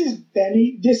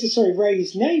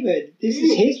Ray's neighbourhood. This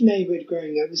is his neighbourhood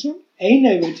growing up. It's not a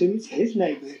neighbourhood to him, it's his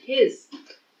neighbourhood. His.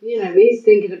 He's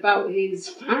thinking about his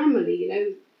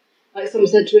family, Like someone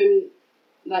said to him,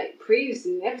 like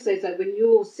previously in the episodes, like when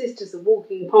your sisters are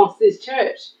walking past this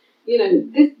church,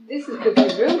 this is because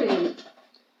it's real to him.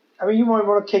 I mean, you might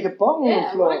want to kick a bottle on the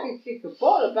Yeah, floor. I could kick a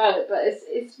bottle about it, but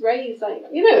it's Ray's like,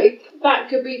 that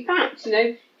could be fact,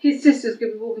 His sisters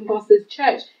could be walking past this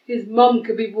church. His mum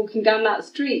could be walking down that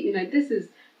street. This is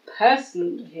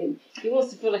personal to him. He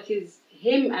wants to feel like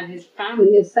him and his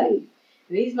family are safe.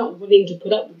 And he's not willing to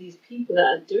put up with these people that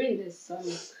are doing this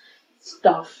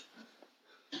stuff.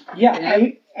 Yeah,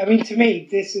 I mean, to me,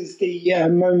 this is the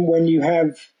moment when you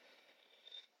have.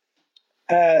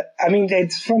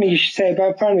 It's funny you should say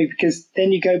about family because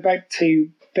then you go back to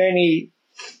Benny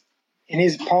in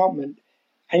his apartment,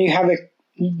 and you have a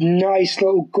nice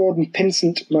little Gordon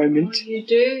Pinsent moment. Oh, you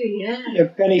do, yeah.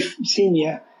 Of Benny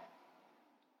Senior,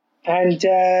 and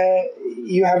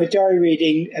you have a diary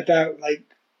reading about like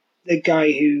the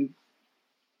guy who,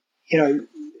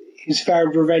 who's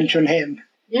vowed revenge on him.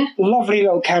 Yeah. Lovely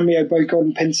little cameo by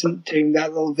Gordon Pinsent doing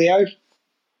that little VO.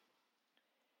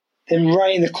 Then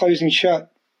right in the closing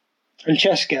shot,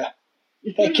 Francesca,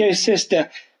 Vecchio's sister,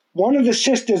 one of the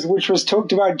sisters which was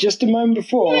talked about just a moment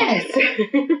before, Yes.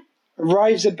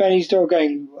 arrives at Benny's door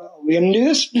going, well, we're going to do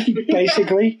this,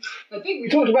 basically. I think we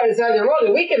talked about this earlier on.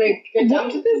 Are we going to get down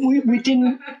to this? We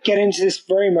didn't get into this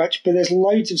very much, but there's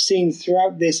loads of scenes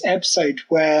throughout this episode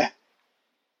where,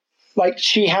 like,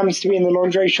 she happens to be in the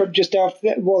lingerie shop just after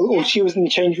that, or she was in the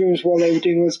change rooms while they were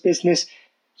doing all this business.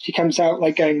 She comes out,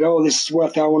 like, going, oh, this is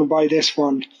worth it, I want to buy this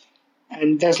one.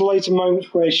 And there's loads of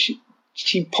moments where she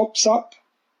pops up,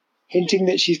 hinting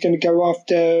that she's going to go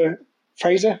after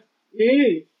Fraser.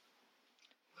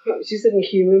 She's only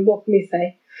human, what can we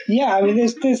say? Yeah, I mean,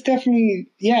 there's definitely,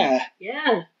 yeah.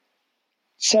 Yeah.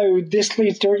 So this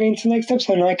leads directly into the next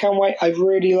episode, and I can't wait. I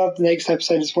really love the next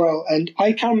episode as well, and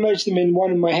I can't merge them in one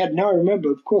in my head. Now I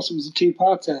remember, of course, it was a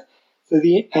two-parter. So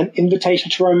an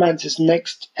invitation to romance is the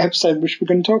next episode, which we're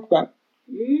going to talk about.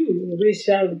 We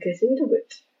shall get into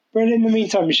it. But in the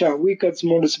meantime, Michelle, we've got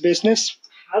some orders of business.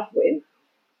 Have we?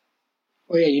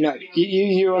 Oh yeah, you know,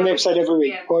 you're on the episode every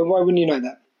week. Yeah. Why wouldn't you know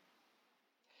that?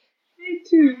 Me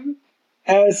too.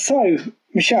 So,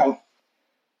 Michelle,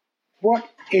 what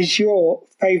is your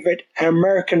favourite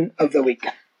American of the week?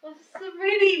 Well, this is a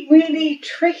really, really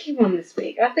tricky one this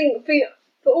week. I think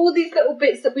for all these little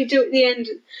bits that we do at the end,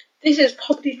 this has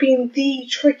probably been the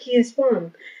trickiest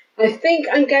one. I think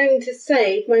I'm going to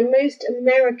say my most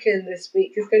American this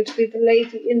week is going to be the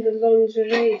lady in the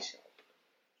lingerie shop.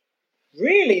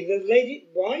 Really? The lady?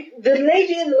 Why? The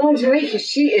lady in the lingerie shop,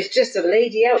 she is just a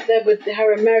lady out there with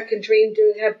her American dream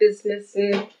doing her business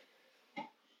and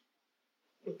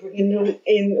bringing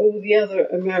in all the other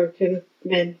American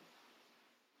men.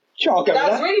 Sure, I'll go with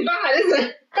That's that. really bad, isn't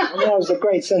it? That was a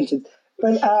great sentence.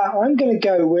 But I'm going to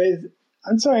go with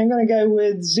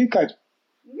Zuko.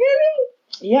 Really?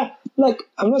 Yeah, like,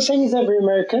 I'm not saying he's every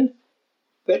American,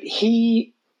 but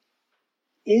he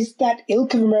is that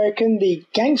ilk of American, the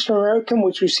gangster American,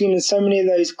 which we've seen in so many of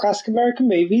those classic American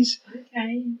movies,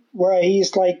 Okay. where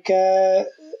he's like,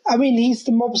 he's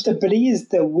the mobster, but he is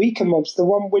the weaker mobster, the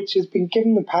one which has been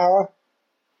given the power,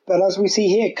 but as we see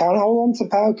here, can't hold on to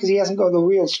power because he hasn't got the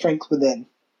real strength within.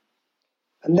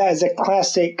 And that is a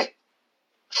classic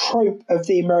trope of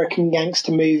the American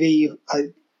gangster movie.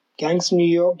 Gangs of New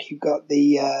York, you've got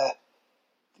the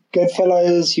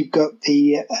Goodfellas, you've got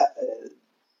the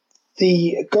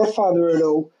Godfather and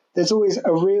all. There's always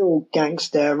a real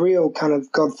gangster, a real kind of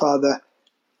Godfather.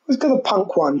 Who's got a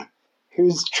punk one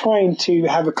who's trying to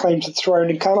have a claim to the throne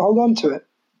and can't hold on to it.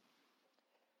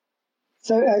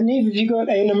 So, Neve, have you got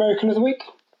an American of the Week?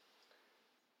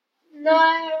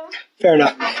 No. Fair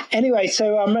enough. Anyway,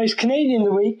 so our most Canadian of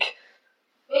the week.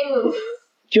 Ew.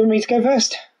 Do you want me to go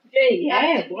first?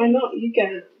 Yeah, why not? You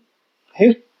go.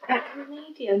 Who? That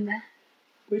Canadian there.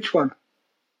 Which one?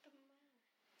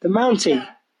 The Mountie.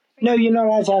 No, you're not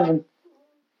allowed to have them.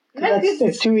 No,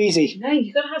 It's too easy. No,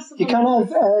 you gotta have You someone.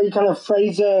 can't have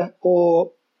Fraser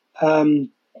or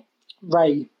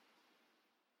Ray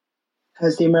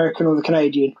as the American or the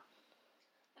Canadian.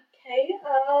 Okay.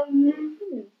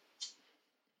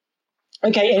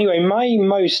 Okay. Anyway, my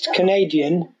most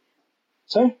Canadian.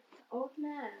 Sorry. Old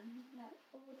man. That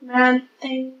old man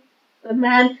thing. The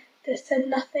man that said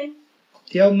nothing.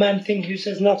 The old man thing who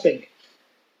says nothing.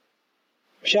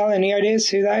 Michelle, any ideas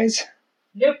who that is?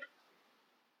 Nope.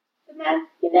 The man,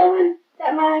 you know when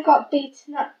that man got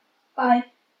beaten up by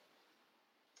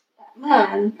that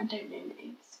man, I don't know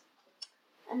names,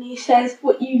 and he says,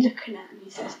 "What you looking at?" And he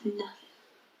says, "Nothing."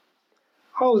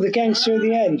 Oh, the gangster at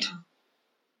the end.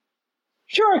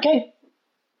 Sure, okay.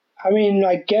 I mean,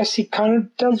 I guess he kind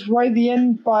of does right at the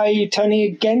end by turning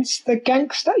against the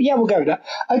gangster. Yeah, we'll go with that.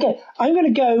 Okay, I'm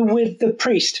going to go with the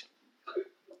priest.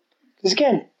 Because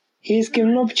again, he's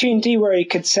given an opportunity where he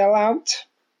could sell out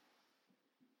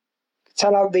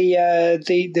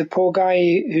the poor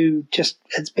guy who just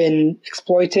has been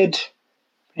exploited.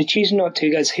 He chooses not to.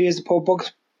 He goes, who is the poor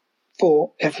box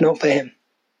for, if not for him?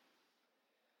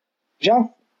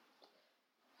 Michelle?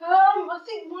 I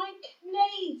think my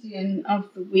Canadian of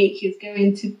the week is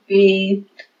going to be,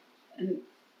 and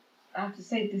I have to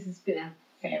say this has been a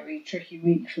very tricky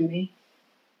week for me.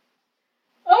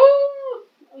 Oh,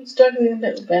 I'm struggling a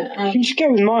little bit. You should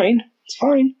go with mine. It's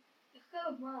fine. Let's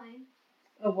go with mine.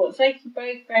 Oh, well, thank you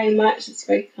both very much. It's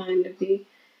very kind of you.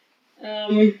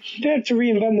 You don't have to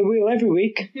reinvent the wheel every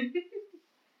week.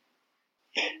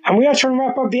 And we are trying to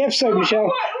wrap up the episode, Michelle.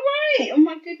 Right. Oh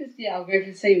my goodness, yeah, I'll go for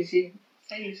the same as you.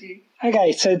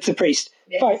 Okay, so it's the priest.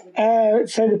 Yes. Right,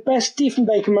 so the best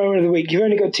Diefenbaker moment of the week. You've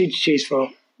only got two to choose for.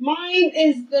 Mine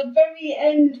is the very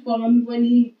end one when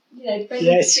he,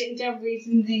 Benny's sitting down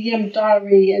reading the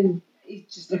diary and he's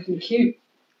just looking cute.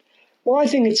 Well, I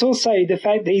think it's also the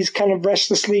fact that he's kind of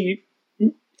restlessly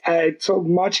sort of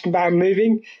marching about and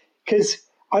moving, because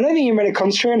I don't think you're meant to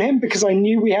concentrate on him, because I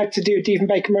knew we had to do a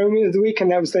Diefenbaker moment of the week, and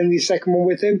that was only the second one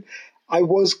with him. I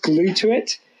was glued to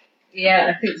it.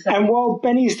 Yeah, I think so. And while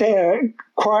Benny's there,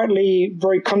 quietly,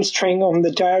 very concentrating on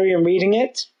the diary and reading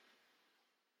it,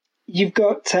 you've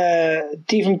got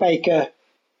Diefenbaker,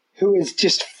 who is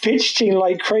just fidgeting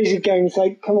like crazy, going, it's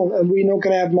like, come on, are we not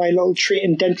going to have my little treat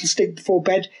and dental stick before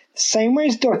bed? The same way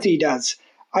as Dottie does.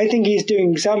 I think he's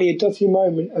doing exactly a Dottie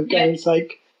moment of going, it's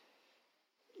like,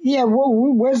 yeah,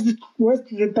 where's the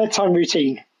bedtime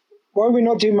routine? Why are we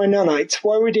not doing my nanites?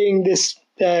 Why are we doing this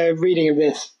reading of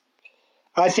this?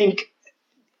 I think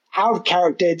out of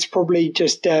character, it's probably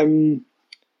just Lincoln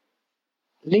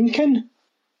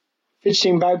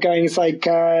fidgeting about going, it's like,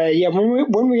 when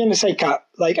are we going to say cut?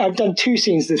 Like, I've done 2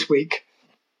 scenes this week,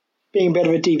 being a bit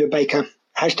of a diva baker.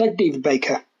 Hashtag diva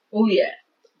baker. Oh, yeah.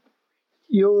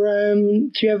 Do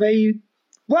you have a,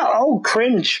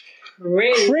 cringe.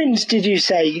 Really? Cringe, did you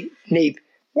say, Neeb?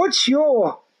 What's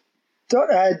your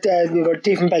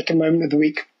Diefenbaker moment of the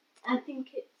week? I think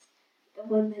it's the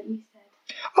one that you said.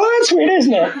 Oh, that's weird,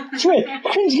 isn't it? It's weird.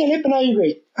 Cringe get it, but I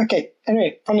agree. Okay,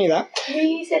 anyway, funny that.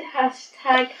 You said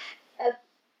hashtag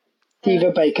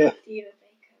Diva Baker. Diva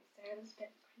Baker, so it was a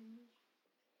bit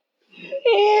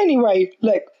cringe. Anyway,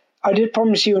 look, I did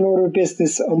promise you an order of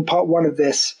business on part 1 of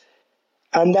this,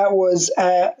 and that was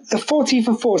the 40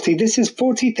 for 40. This is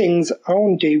 40 things I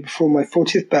want to do before my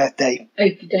 40th birthday.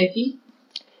 Okie dokie.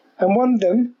 And one of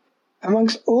them,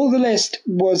 amongst all the list,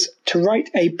 was to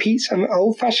write a piece of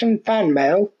old-fashioned fan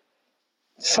mail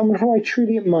to someone who I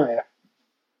truly admire.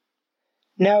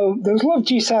 Now, there was a lot of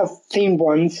Due South themed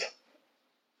ones,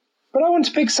 but I wanted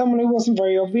to pick someone who wasn't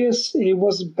very obvious, who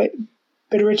was a bit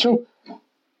original.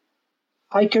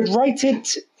 I could write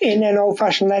it in an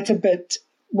old-fashioned letter, but,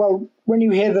 well, when you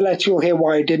hear the letter, you'll hear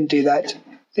why I didn't do that.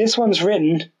 This one's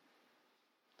written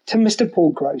to Mr.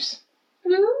 Paul Gross.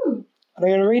 Ooh. I'm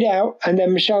going to read it out, and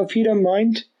then, Michelle, if you don't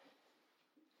mind,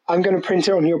 I'm going to print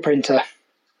it on your printer.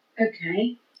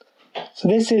 Okay. So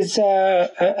this is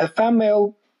a fan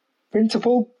mail written to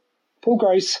Paul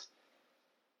Gross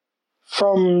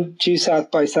from Due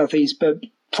South by Southeast, but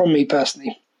from me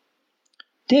personally.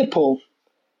 Dear Paul,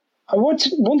 I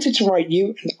wanted to write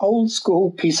you an old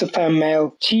school piece of fan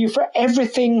mail to you for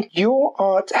everything your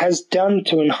art has done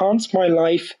to enhance my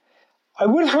life. I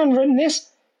would have handwritten this,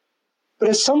 but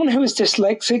as someone who is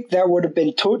dyslexic, that would have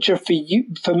been torture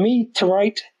for me to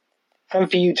write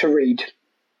and for you to read.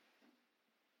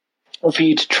 Or for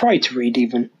you to try to read,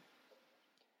 even.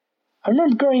 I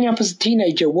remember growing up as a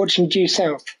teenager watching Due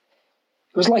South.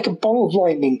 It was like a bolt of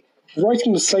lightning. The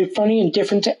writing was so funny and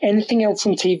different to anything else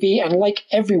on TV, and like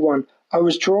everyone, I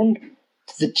was drawn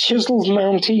to the chiseled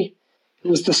Mountie who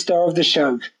was the star of the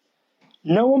show.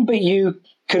 No one but you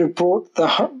could have brought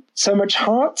so much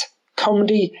heart,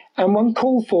 comedy, and one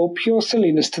call for pure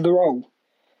silliness to the role.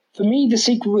 For me, the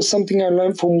secret was something I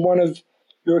learned from one of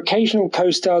your occasional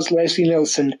co-stars, Leslie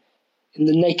Nielsen, in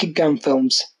the Naked Gun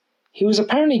films. He was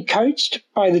apparently coached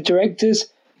by the directors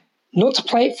not to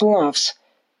play it for laughs,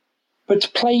 but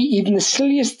to play even the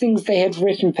silliest things they had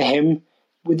written for him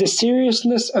with the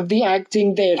seriousness of the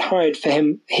acting they had hired for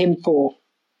him for,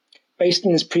 based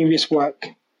on his previous work.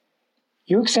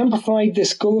 You exemplified this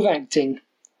school of acting.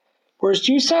 Whereas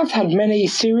Due South had many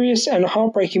serious and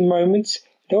heartbreaking moments,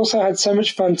 it also had so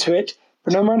much fun to it,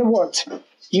 but no matter what,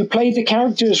 you played the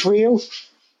character as real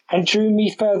and drew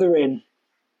me further in.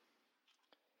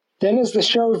 Then as the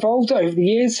show evolved over the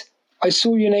years, I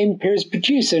saw your name appear as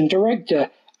producer and director,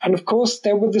 and of course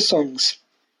there were the songs.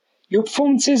 Your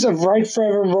performances of Ride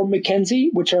Forever and Rob Mackenzie,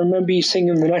 which I remember you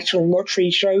singing on the National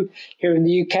Lottery show here in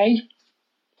the UK,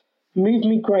 moved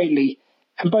me greatly,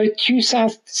 and both Due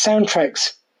South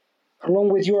soundtracks, along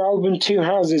with your album Two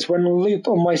Houses, went on loop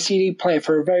on my CD player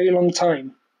for a very long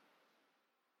time.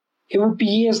 It would be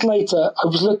years later, I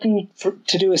was looking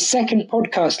to do a second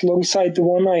podcast alongside the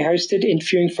one I hosted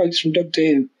interviewing folks from Doctor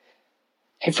Who.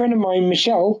 A friend of mine,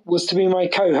 Michelle, was to be my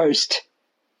co-host,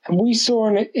 and we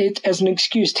saw it as an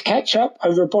excuse to catch up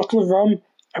over a bottle of rum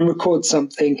and record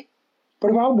something.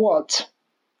 But about what?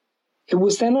 It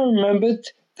was then I remembered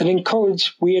that in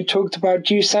college we had talked about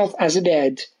Due South as it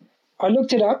aired. I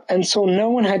looked it up and saw no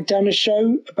one had done a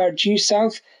show about Due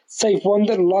South save one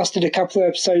that lasted a couple of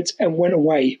episodes and went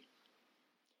away.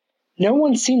 No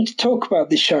one seemed to talk about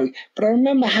this show, but I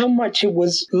remember how much it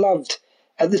was loved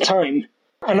at the time,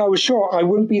 and I was sure I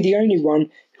wouldn't be the only one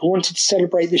who wanted to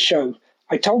celebrate the show.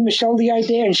 I told Michelle the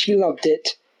idea and she loved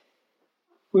it.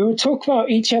 We would talk about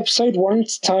each episode one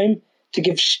at a time to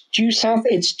give Due South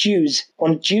its dues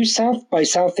on Due South by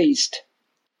Southeast.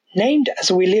 Named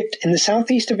as we lived in the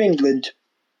southeast of England,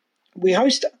 we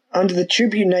host under the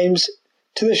tribute names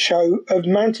to the show of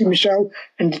Mountie Michelle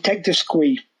and Detective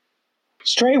Squee.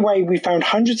 Straight away we found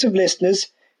hundreds of listeners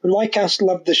who, like us,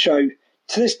 loved the show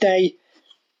to this day,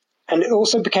 and it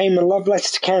also became a love letter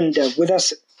to Canada, with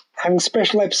us having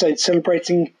special episodes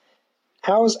celebrating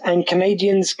ours and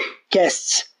Canadians'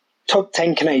 guests, top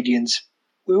 10 Canadians.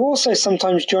 We were also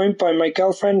sometimes joined by my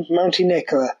girlfriend, Mountie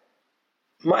Nicola,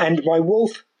 and my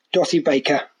wolf, Dottie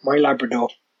Baker, my Labrador.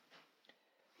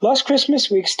 Last Christmas,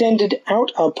 we extended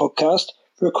out our podcast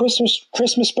for a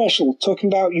Christmas special talking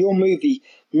about your movie,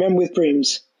 Men with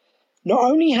Brooms. Not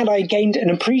only had I gained an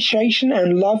appreciation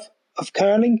and love of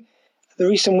curling at the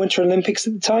recent Winter Olympics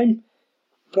at the time,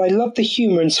 but I loved the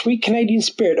humour and sweet Canadian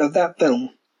spirit of that film.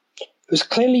 It was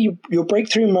clearly your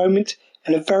breakthrough moment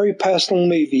and a very personal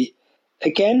movie.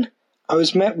 Again, I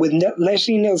was met with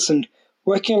Leslie Nielsen,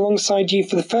 working alongside you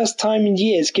for the first time in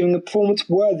years, giving a performance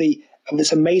worthy of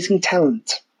his amazing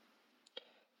talent.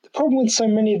 The problem with so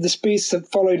many of the spoofs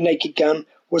that followed Naked Gun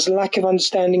was a lack of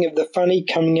understanding of the funny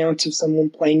coming out of someone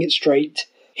playing it straight.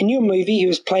 In your movie, he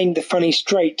was playing the funny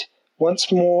straight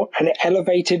once more, and it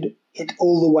elevated it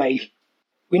all the way.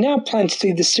 We now plan to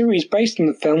do the series based on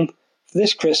the film for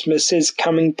this Christmas's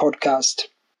coming podcast.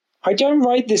 I don't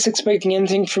write this expecting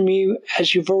anything from you,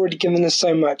 as you've already given us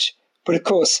so much, but of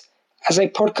course, as a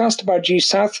podcast about Due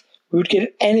South, we would give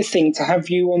anything to have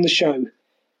you on the show.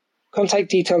 Contact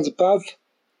details above,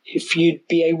 if you'd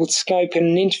be able to Skype in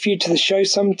an interview to the show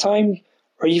sometime,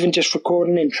 or even just record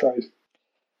an intro.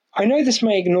 I know this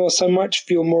may ignore so much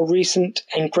for your more recent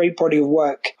and great body of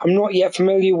work I'm not yet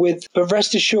familiar with, but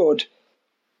rest assured,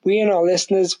 we and our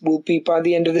listeners will be, by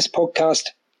the end of this podcast,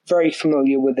 very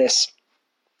familiar with this.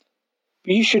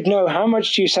 But you should know how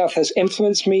much Due South has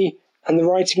influenced me and the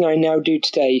writing I now do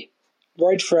today.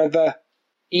 Ride Forever,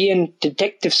 Ian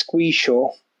Detective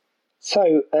Squeeshaw.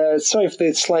 So, sorry for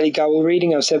the slightly gabbled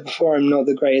reading. I've said before I'm not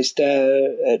the greatest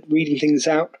at reading things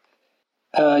out.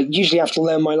 Usually I have to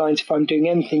learn my lines if I'm doing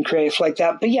anything creative like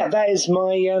that. But yeah, that is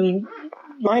my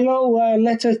my little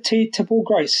letter to Paul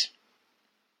Grace.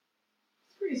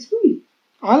 Pretty sweet.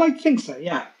 I like to think so,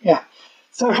 yeah.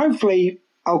 So hopefully,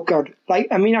 oh God, I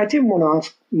didn't want to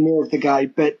ask more of the guy,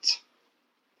 but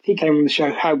if he came on the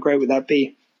show, how great would that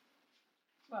be?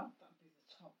 Well, that'd be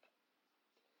the top.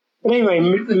 But anyway,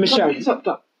 Michelle. That'd be the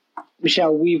top.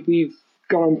 Michelle, we've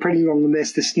gone pretty long on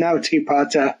this. This is now a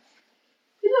two-parter. A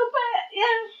little bit,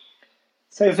 yeah.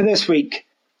 So for this week,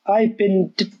 I've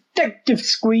been Detective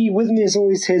Squee. With me as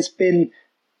always has been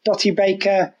Dottie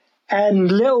Baker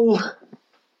and little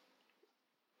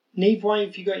Neve. Why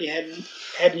have you got your head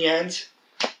in your hands?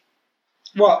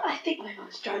 What? I think my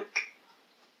mum's drunk.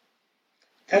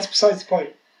 That's besides the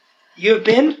point. You have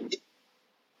been?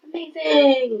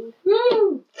 Amazing.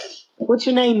 Woo! What's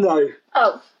your name though?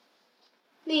 Oh.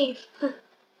 Neve.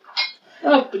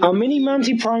 Our mini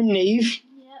Mountie Prime Neve.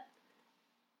 Yep.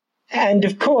 And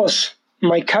of course,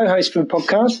 my co-host for the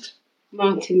podcast,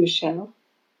 Martin Michelle.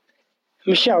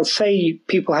 Michelle. Say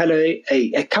people had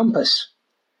a compass.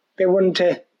 They wanted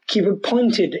to keep it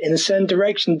pointed in a certain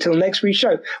direction until next week's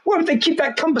show. Why would they keep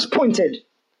that compass pointed?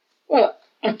 Well,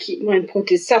 I keep mine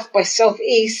pointed south by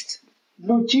southeast.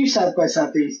 Not due south by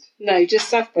southeast. No, just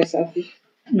south by southeast.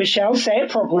 Michelle, say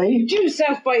it properly. Due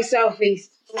south by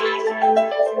southeast.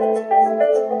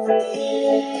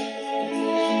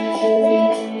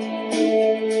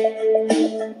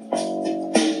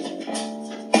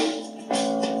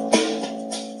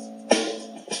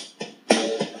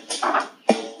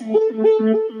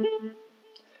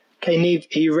 Okay, Neve,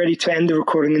 are you ready to end the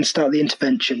recording and start the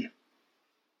intervention?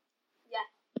 Yeah.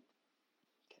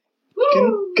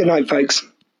 Good night, folks.